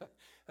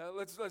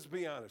 Let's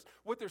be honest.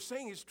 What they're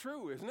saying is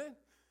true, isn't it?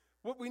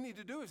 What we need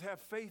to do is have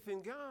faith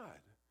in God.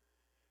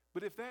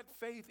 But if that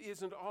faith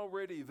isn't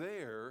already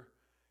there,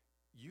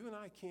 you and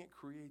I can't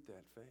create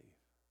that faith.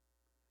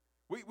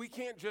 We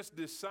can't just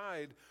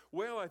decide,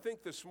 well, I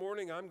think this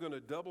morning I'm going to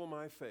double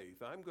my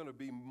faith. I'm going to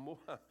be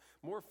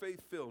more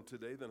faith-filled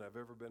today than I've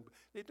ever been.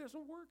 It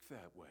doesn't work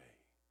that way.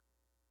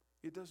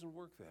 It doesn't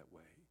work that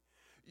way.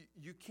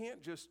 You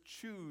can't just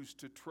choose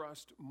to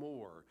trust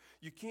more.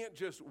 You can't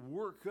just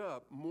work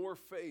up more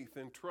faith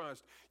and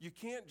trust. You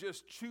can't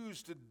just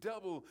choose to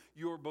double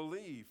your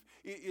belief.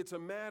 It's a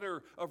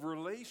matter of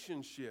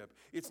relationship.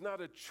 It's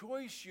not a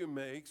choice you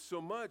make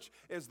so much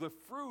as the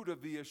fruit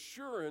of the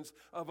assurance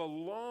of a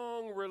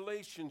long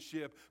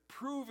relationship,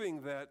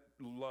 proving that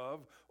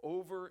love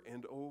over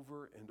and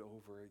over and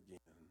over again.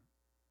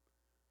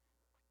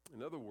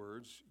 In other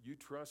words, you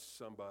trust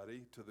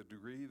somebody to the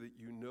degree that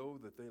you know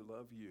that they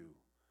love you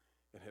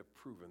and have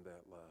proven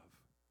that love.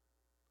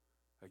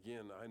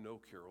 Again, I know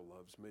Carol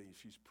loves me.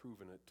 She's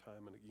proven it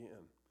time and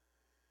again.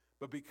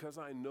 But because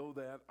I know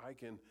that, I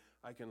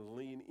can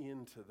lean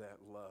into that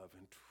love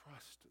and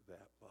trust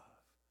that love.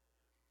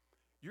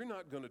 You're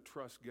not going to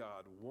trust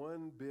God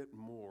one bit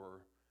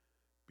more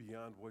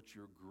beyond what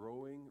your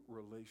growing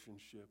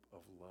relationship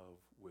of love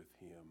with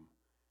him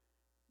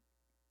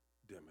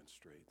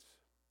demonstrates.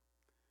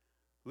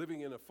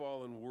 Living in a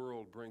fallen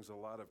world brings a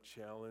lot of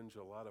challenge,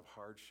 a lot of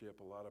hardship,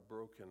 a lot of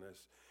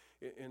brokenness.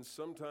 And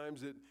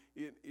sometimes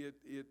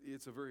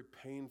it's a very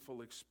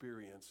painful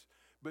experience.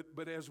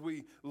 But as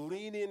we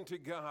lean into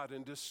God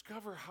and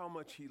discover how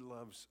much he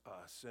loves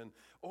us, and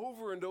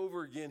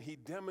over again he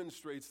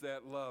demonstrates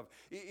that love,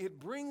 it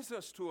brings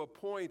us to a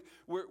point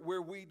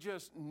where we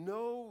just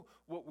know,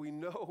 and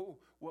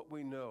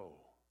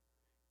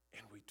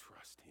we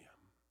trust him.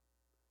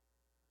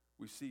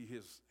 We see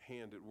his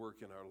hand at work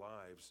in our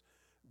lives,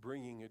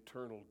 bringing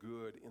eternal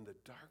good in the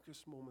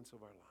darkest moments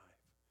of our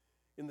life,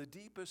 in the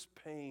deepest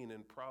pain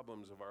and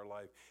problems of our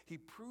life. He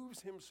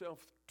proves himself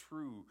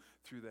true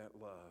through that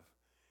love.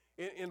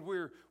 And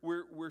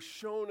we're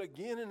shown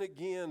again and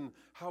again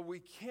how we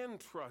can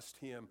trust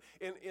him.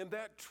 And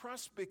that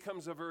trust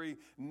becomes a very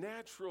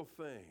natural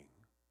thing.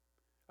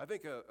 I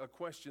think a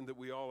question that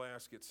we all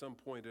ask at some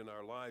point in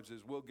our lives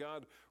is, will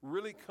God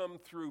really come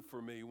through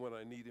for me when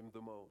I need him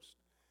the most?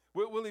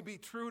 Will he be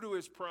true to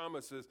his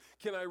promises?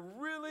 Can I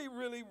really,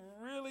 really,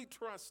 really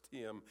trust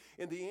him?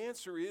 And the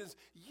answer is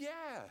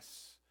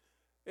yes.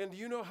 And do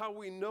you know how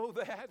we know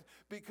that?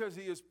 Because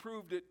he has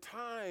proved it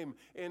time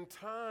and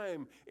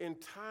time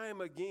and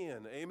time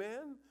again.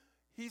 Amen?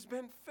 He's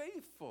been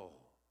faithful.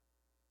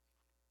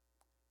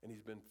 And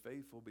he's been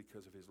faithful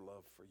because of his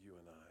love for you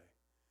and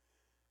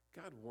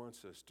I. God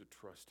wants us to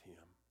trust him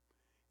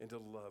and to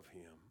love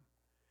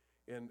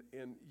him.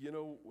 And you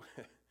know,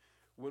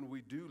 when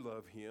we do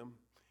love him,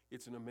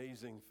 it's an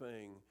amazing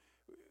thing.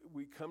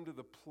 We come to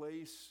the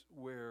place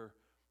where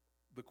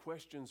the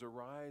questions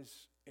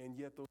arise, and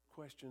yet those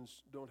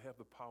questions don't have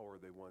the power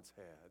they once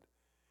had.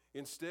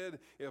 Instead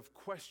of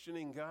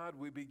questioning God,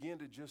 we begin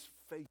to just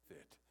faith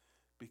it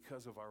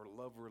because of our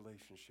love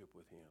relationship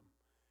with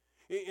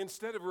him.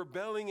 Instead of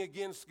rebelling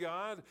against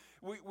God,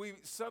 we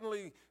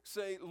suddenly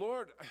say,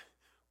 Lord,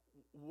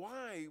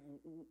 why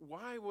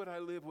would I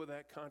live with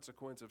that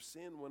consequence of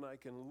sin when I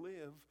can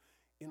live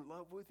in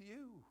love with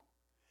you?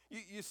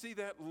 You see,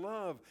 that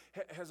love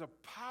has a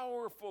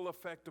powerful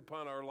effect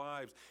upon our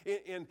lives.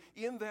 And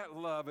in that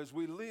love, as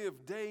we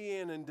live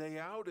day in and day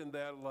out in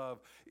that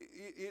love,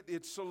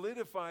 it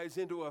solidifies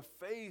into a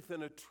faith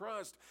and a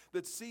trust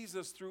that sees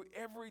us through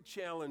every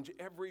challenge,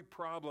 every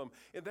problem.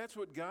 And that's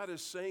what God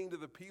is saying to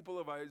the people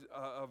of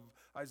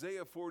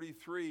Isaiah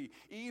 43.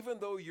 Even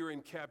though you're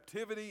in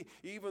captivity,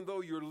 even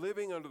though you're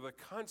living under the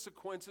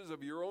consequences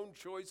of your own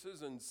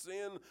choices and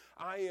sin,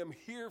 I am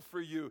here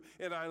for you,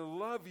 and I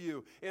love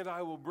you, and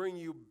I will bring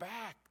you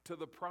back to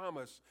the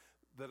promise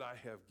that I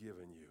have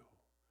given you.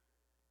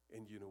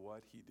 And you know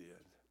what? He did.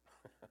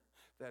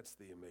 That's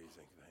the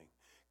amazing thing.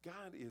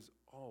 God is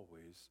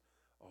always,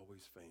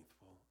 always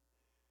faithful.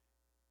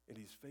 And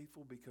he's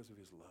faithful because of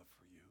his love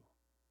for you.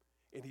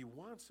 And he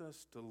wants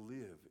us to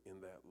live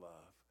in that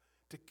love,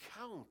 to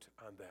count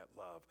on that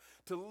love,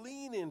 to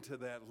lean into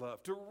that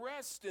love, to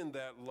rest in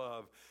that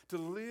love, to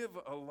live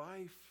a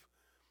life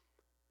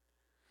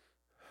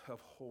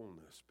of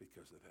wholeness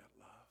because of that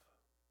love.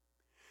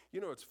 You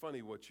know, it's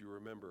funny what you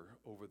remember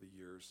over the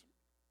years,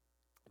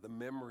 the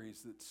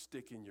memories that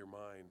stick in your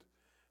mind.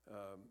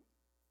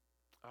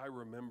 I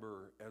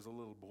remember as a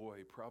little boy,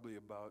 probably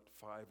about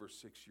 5 or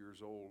 6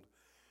 years old,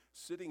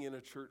 sitting in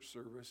a church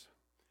service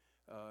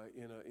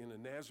in a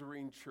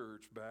Nazarene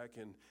church back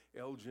in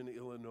Elgin,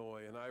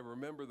 Illinois. And I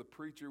remember the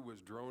preacher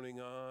was droning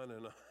on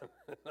and on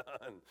and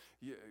on,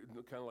 yeah,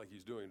 kind of like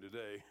he's doing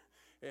today.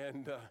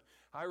 And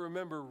I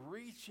remember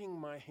reaching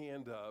my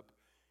hand up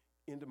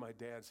into my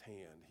dad's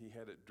hand. He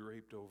had it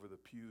draped over the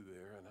pew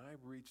there, and I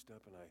reached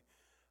up and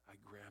I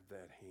grabbed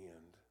that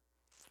hand.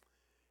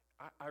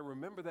 I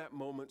remember that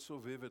moment so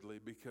vividly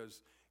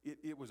because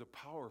it was a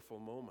powerful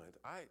moment.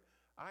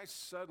 I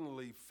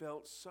suddenly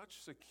felt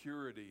such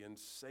security and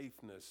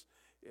safeness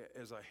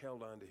as I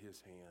held onto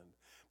his hand.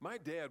 My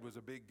dad was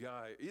a big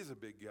guy, is a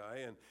big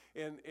guy,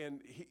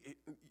 and he,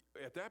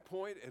 at that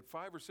point, at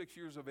 5 or 6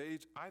 years of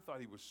age, I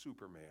thought he was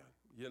Superman,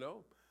 you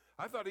know?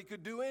 I thought he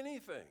could do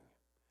anything.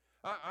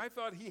 I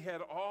thought he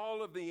had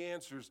all of the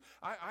answers.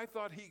 I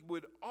thought he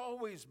would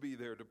always be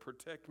there to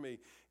protect me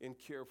and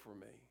care for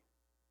me.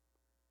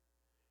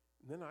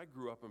 And then I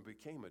grew up and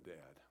became a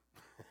dad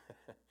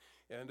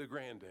and a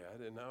granddad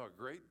and now a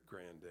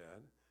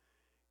great-granddad.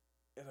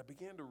 And I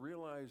began to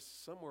realize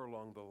somewhere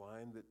along the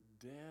line that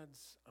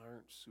dads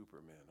aren't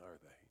Supermen, are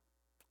they?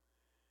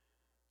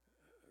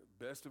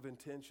 Best of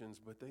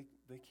intentions, but they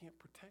can't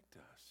protect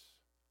us.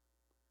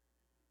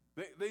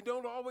 They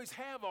don't always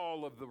have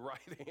all of the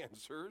right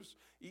answers,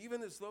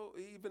 even as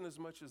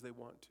much as they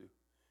want to.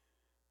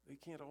 They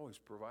can't always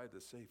provide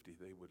the safety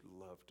they would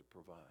love to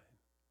provide.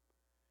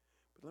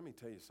 But let me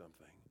tell you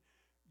something.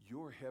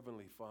 Your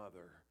Heavenly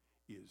Father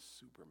is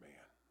Superman.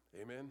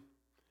 Amen?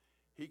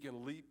 He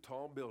can leap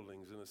tall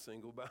buildings in a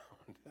single bound.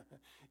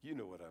 You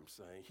know what I'm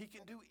saying. He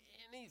can do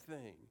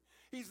anything.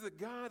 He's the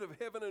God of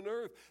heaven and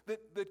earth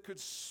that could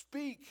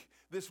speak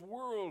this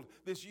world,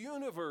 this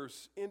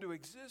universe into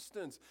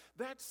existence.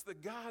 That's the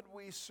God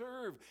we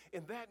serve.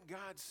 And that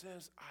God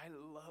says, I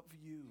love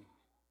you.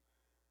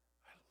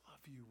 I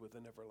love you with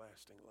an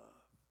everlasting love.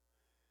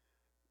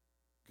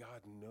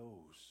 God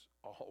knows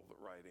all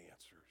the right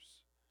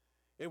answers.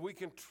 And we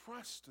can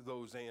trust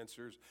those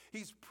answers.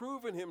 He's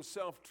proven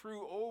himself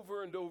true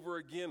over and over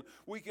again.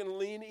 We can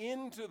lean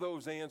into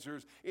those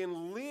answers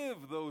and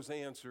live those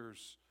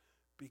answers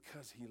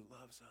because he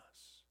loves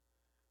us.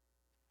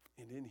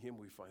 And in him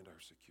we find our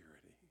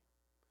security.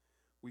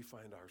 We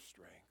find our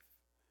strength.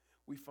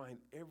 We find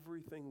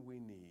everything we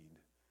need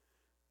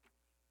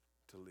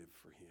to live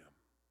for him.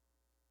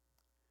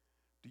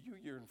 Do you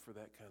yearn for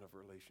that kind of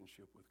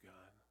relationship with God?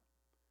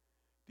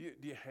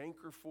 Do you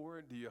hanker for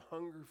it? Do you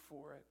hunger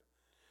for it?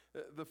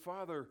 The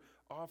Father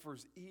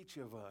offers each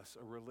of us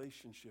a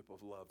relationship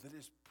of love that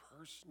is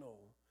personal,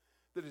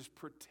 that is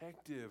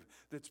protective,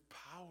 that's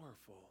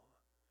powerful.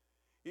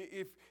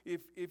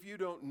 If you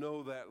don't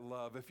know that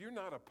love, if you're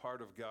not a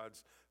part of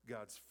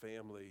God's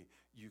family,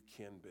 you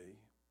can be.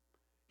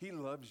 He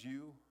loves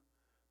you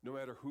no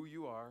matter who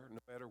you are, no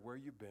matter where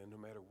you've been, no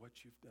matter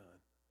what you've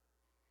done.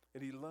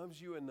 And he loves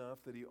you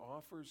enough that he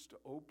offers to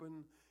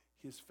open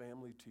his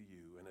family to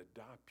you and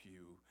adopt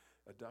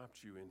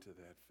you into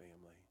that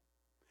family.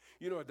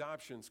 You know,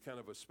 adoption's kind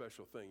of a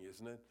special thing,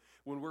 isn't it?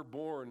 When we're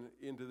born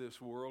into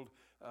this world,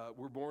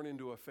 we're born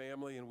into a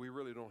family, and we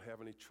really don't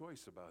have any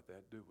choice about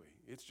that, do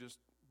we? It's just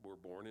we're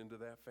born into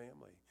that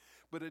family.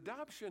 But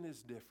adoption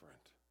is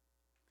different.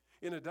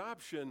 In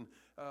adoption,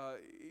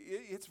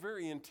 it's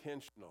very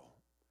intentional.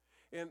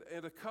 And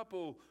a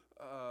couple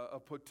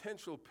of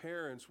potential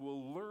parents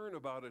will learn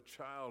about a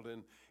child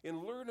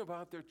and learn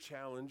about their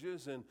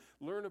challenges and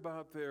learn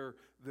about their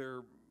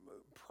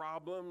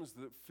problems,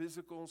 the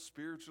physical,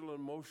 spiritual,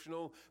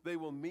 emotional. They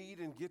will meet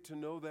and get to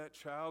know that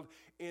child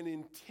and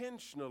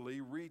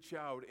intentionally reach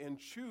out and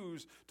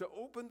choose to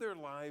open their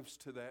lives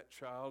to that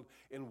child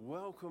and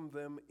welcome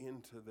them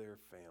into their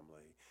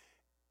family.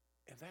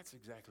 And that's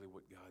exactly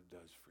what God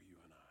does for you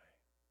and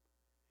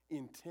I.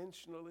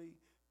 Intentionally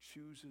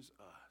chooses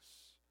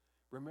us,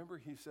 Remember,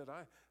 he said,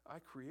 I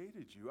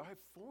created you. I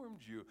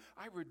formed you.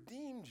 I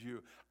redeemed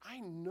you. I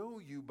know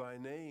you by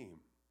name.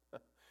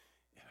 And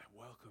I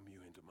welcome you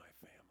into my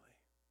family.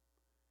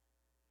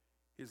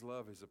 His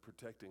love is a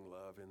protecting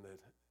love in that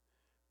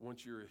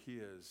once you're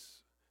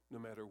his, no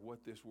matter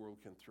what this world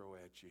can throw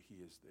at you, he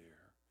is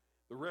there.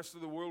 The rest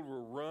of the world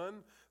will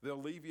run.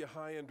 They'll leave you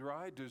high and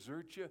dry,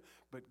 desert you.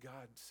 But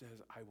God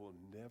says, I will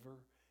never,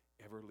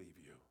 ever leave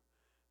you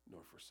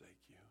nor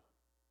forsake you.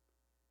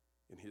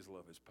 And his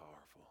love is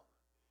powerful.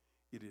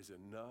 It is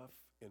enough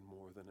and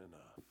more than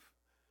enough.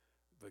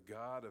 The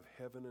God of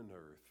heaven and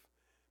earth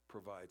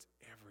provides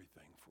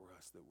everything for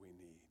us that we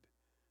need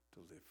to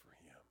live for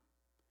him.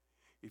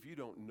 If you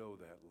don't know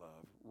that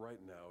love,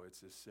 right now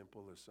it's as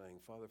simple as saying,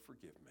 Father,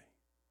 forgive me.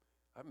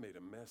 I've made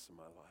a mess of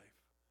my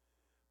life.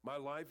 My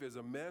life is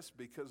a mess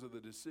because of the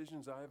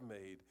decisions I've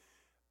made,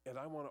 and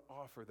I want to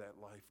offer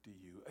that life to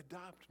you.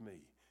 Adopt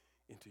me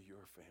into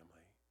your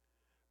family.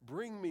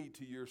 Bring me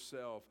to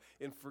yourself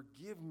and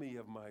forgive me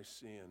of my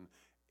sin.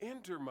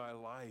 Enter my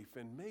life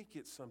and make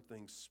it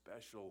something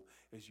special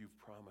as you've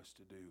promised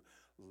to do.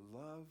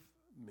 Love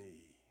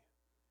me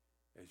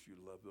as you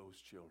love those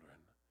children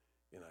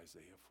in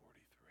Isaiah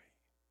 43.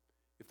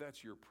 If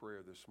that's your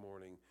prayer this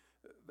morning,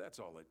 that's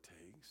all it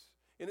takes.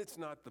 And it's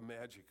not the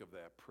magic of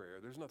that prayer.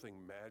 There's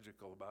nothing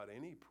magical about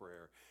any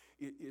prayer.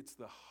 It's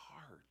the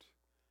heart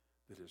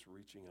that is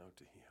reaching out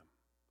to him.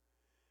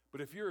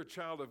 But if you're a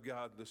child of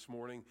God this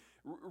morning,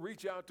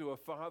 reach out to a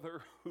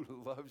Father who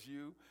loves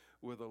you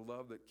with a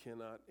love that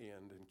cannot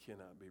end and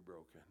cannot be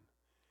broken.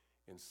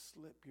 And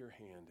slip your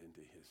hand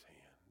into his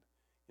hand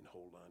and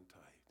hold on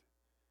tight.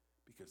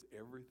 Because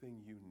everything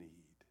you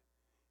need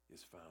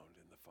is found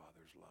in the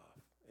Father's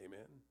love. Amen?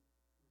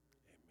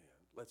 Amen.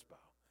 Let's bow.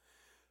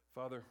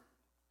 Father,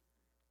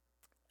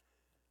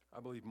 I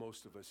believe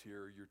most of us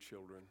here are your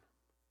children.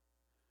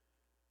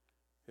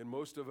 And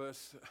most of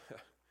us,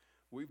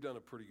 we've done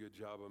a pretty good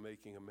job of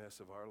making a mess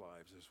of our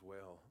lives as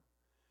well.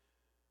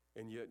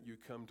 And yet you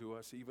come to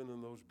us even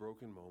in those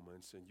broken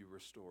moments and you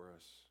restore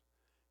us.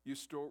 You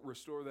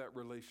restore that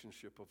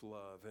relationship of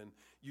love, and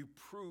you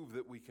prove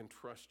that we can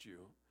trust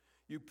you.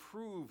 You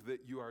prove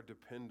that you are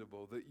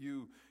dependable, that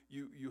you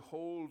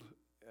hold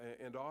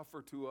and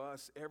offer to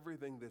us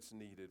everything that's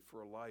needed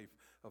for a life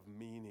of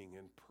meaning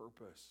and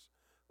purpose,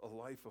 a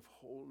life of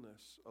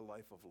wholeness, a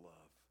life of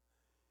love.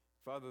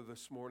 Father,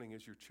 this morning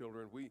as your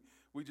children,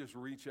 we just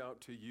reach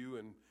out to you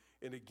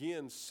and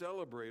again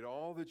celebrate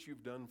all that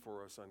you've done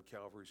for us on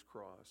Calvary's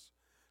cross.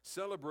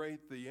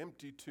 Celebrate the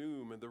empty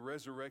tomb and the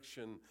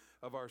resurrection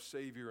of our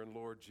Savior and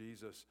Lord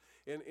Jesus.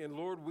 And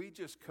Lord, we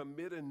just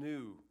commit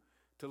anew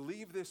to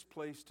leave this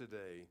place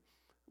today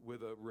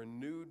with a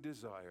renewed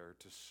desire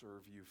to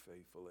serve you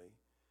faithfully.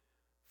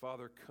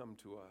 Father, come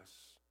to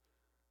us.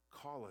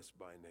 Call us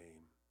by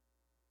name.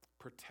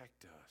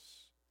 Protect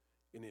us.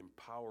 And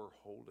empower,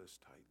 hold us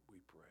tight, we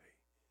pray.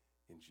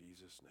 In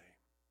Jesus' name,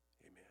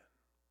 amen.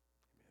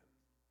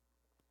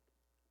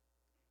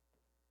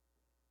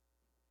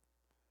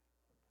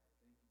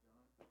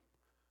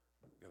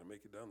 Got to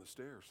make it down the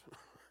stairs.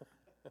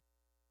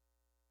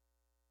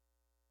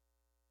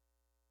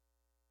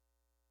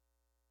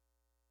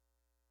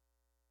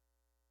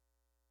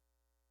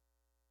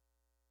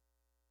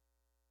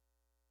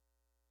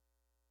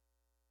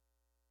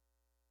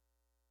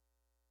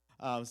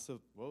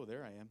 Whoa,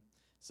 there I am.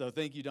 So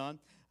thank you, Don.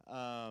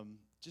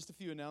 Just a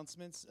few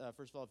announcements.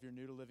 First of all, if you're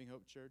new to Living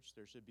Hope Church,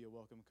 there should be a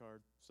welcome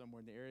card somewhere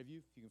in the area of you.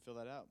 If you can fill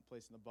that out and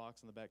place in the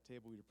box on the back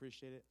table, we'd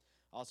appreciate it.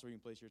 Also, you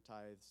can place your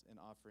tithes and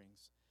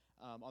offerings.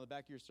 On the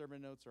back of your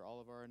sermon notes are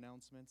all of our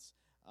announcements.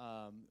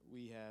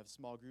 We have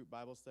small group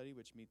Bible study,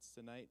 which meets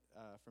tonight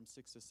from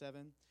 6 to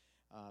 7.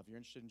 If you're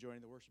interested in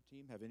joining the worship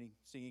team, have any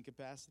singing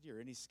capacity or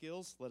any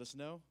skills, let us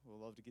know. We'll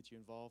love to get you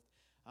involved.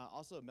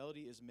 Also,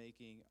 Melody is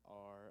making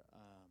our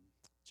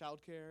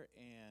childcare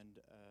and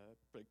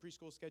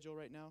preschool schedule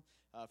right now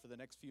for the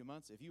next few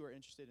months. If you are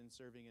interested in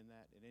serving in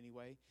that in any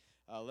way,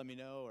 let me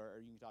know, or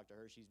you can talk to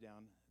her. She's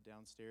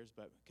downstairs.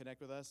 But connect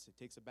with us. It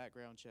takes a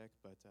background check,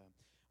 but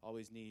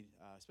always need,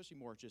 especially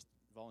more just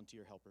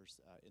volunteer helpers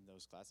in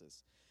those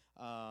classes.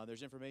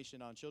 There's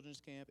information on children's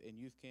camp and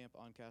youth camp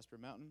on Casper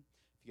Mountain.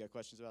 If you got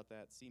questions about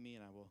that, see me,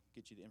 and I will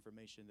get you the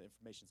information. The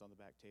information's on the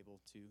back table,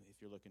 too,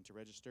 if you're looking to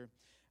register.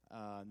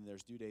 And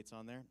there's due dates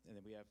on there. And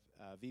then we have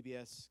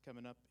VBS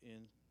coming up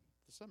in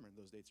the summer, and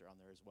those dates are on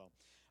there as well.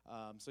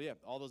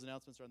 All those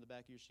announcements are on the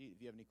back of your sheet.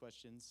 If you have any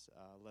questions,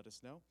 let us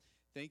know.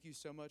 Thank you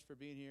so much for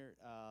being here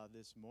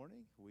this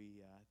morning.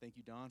 We thank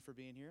you, Don, for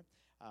being here.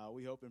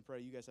 We hope and pray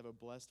you guys have a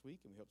blessed week,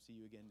 and we hope to see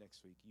you again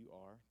next week. You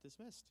are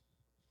dismissed.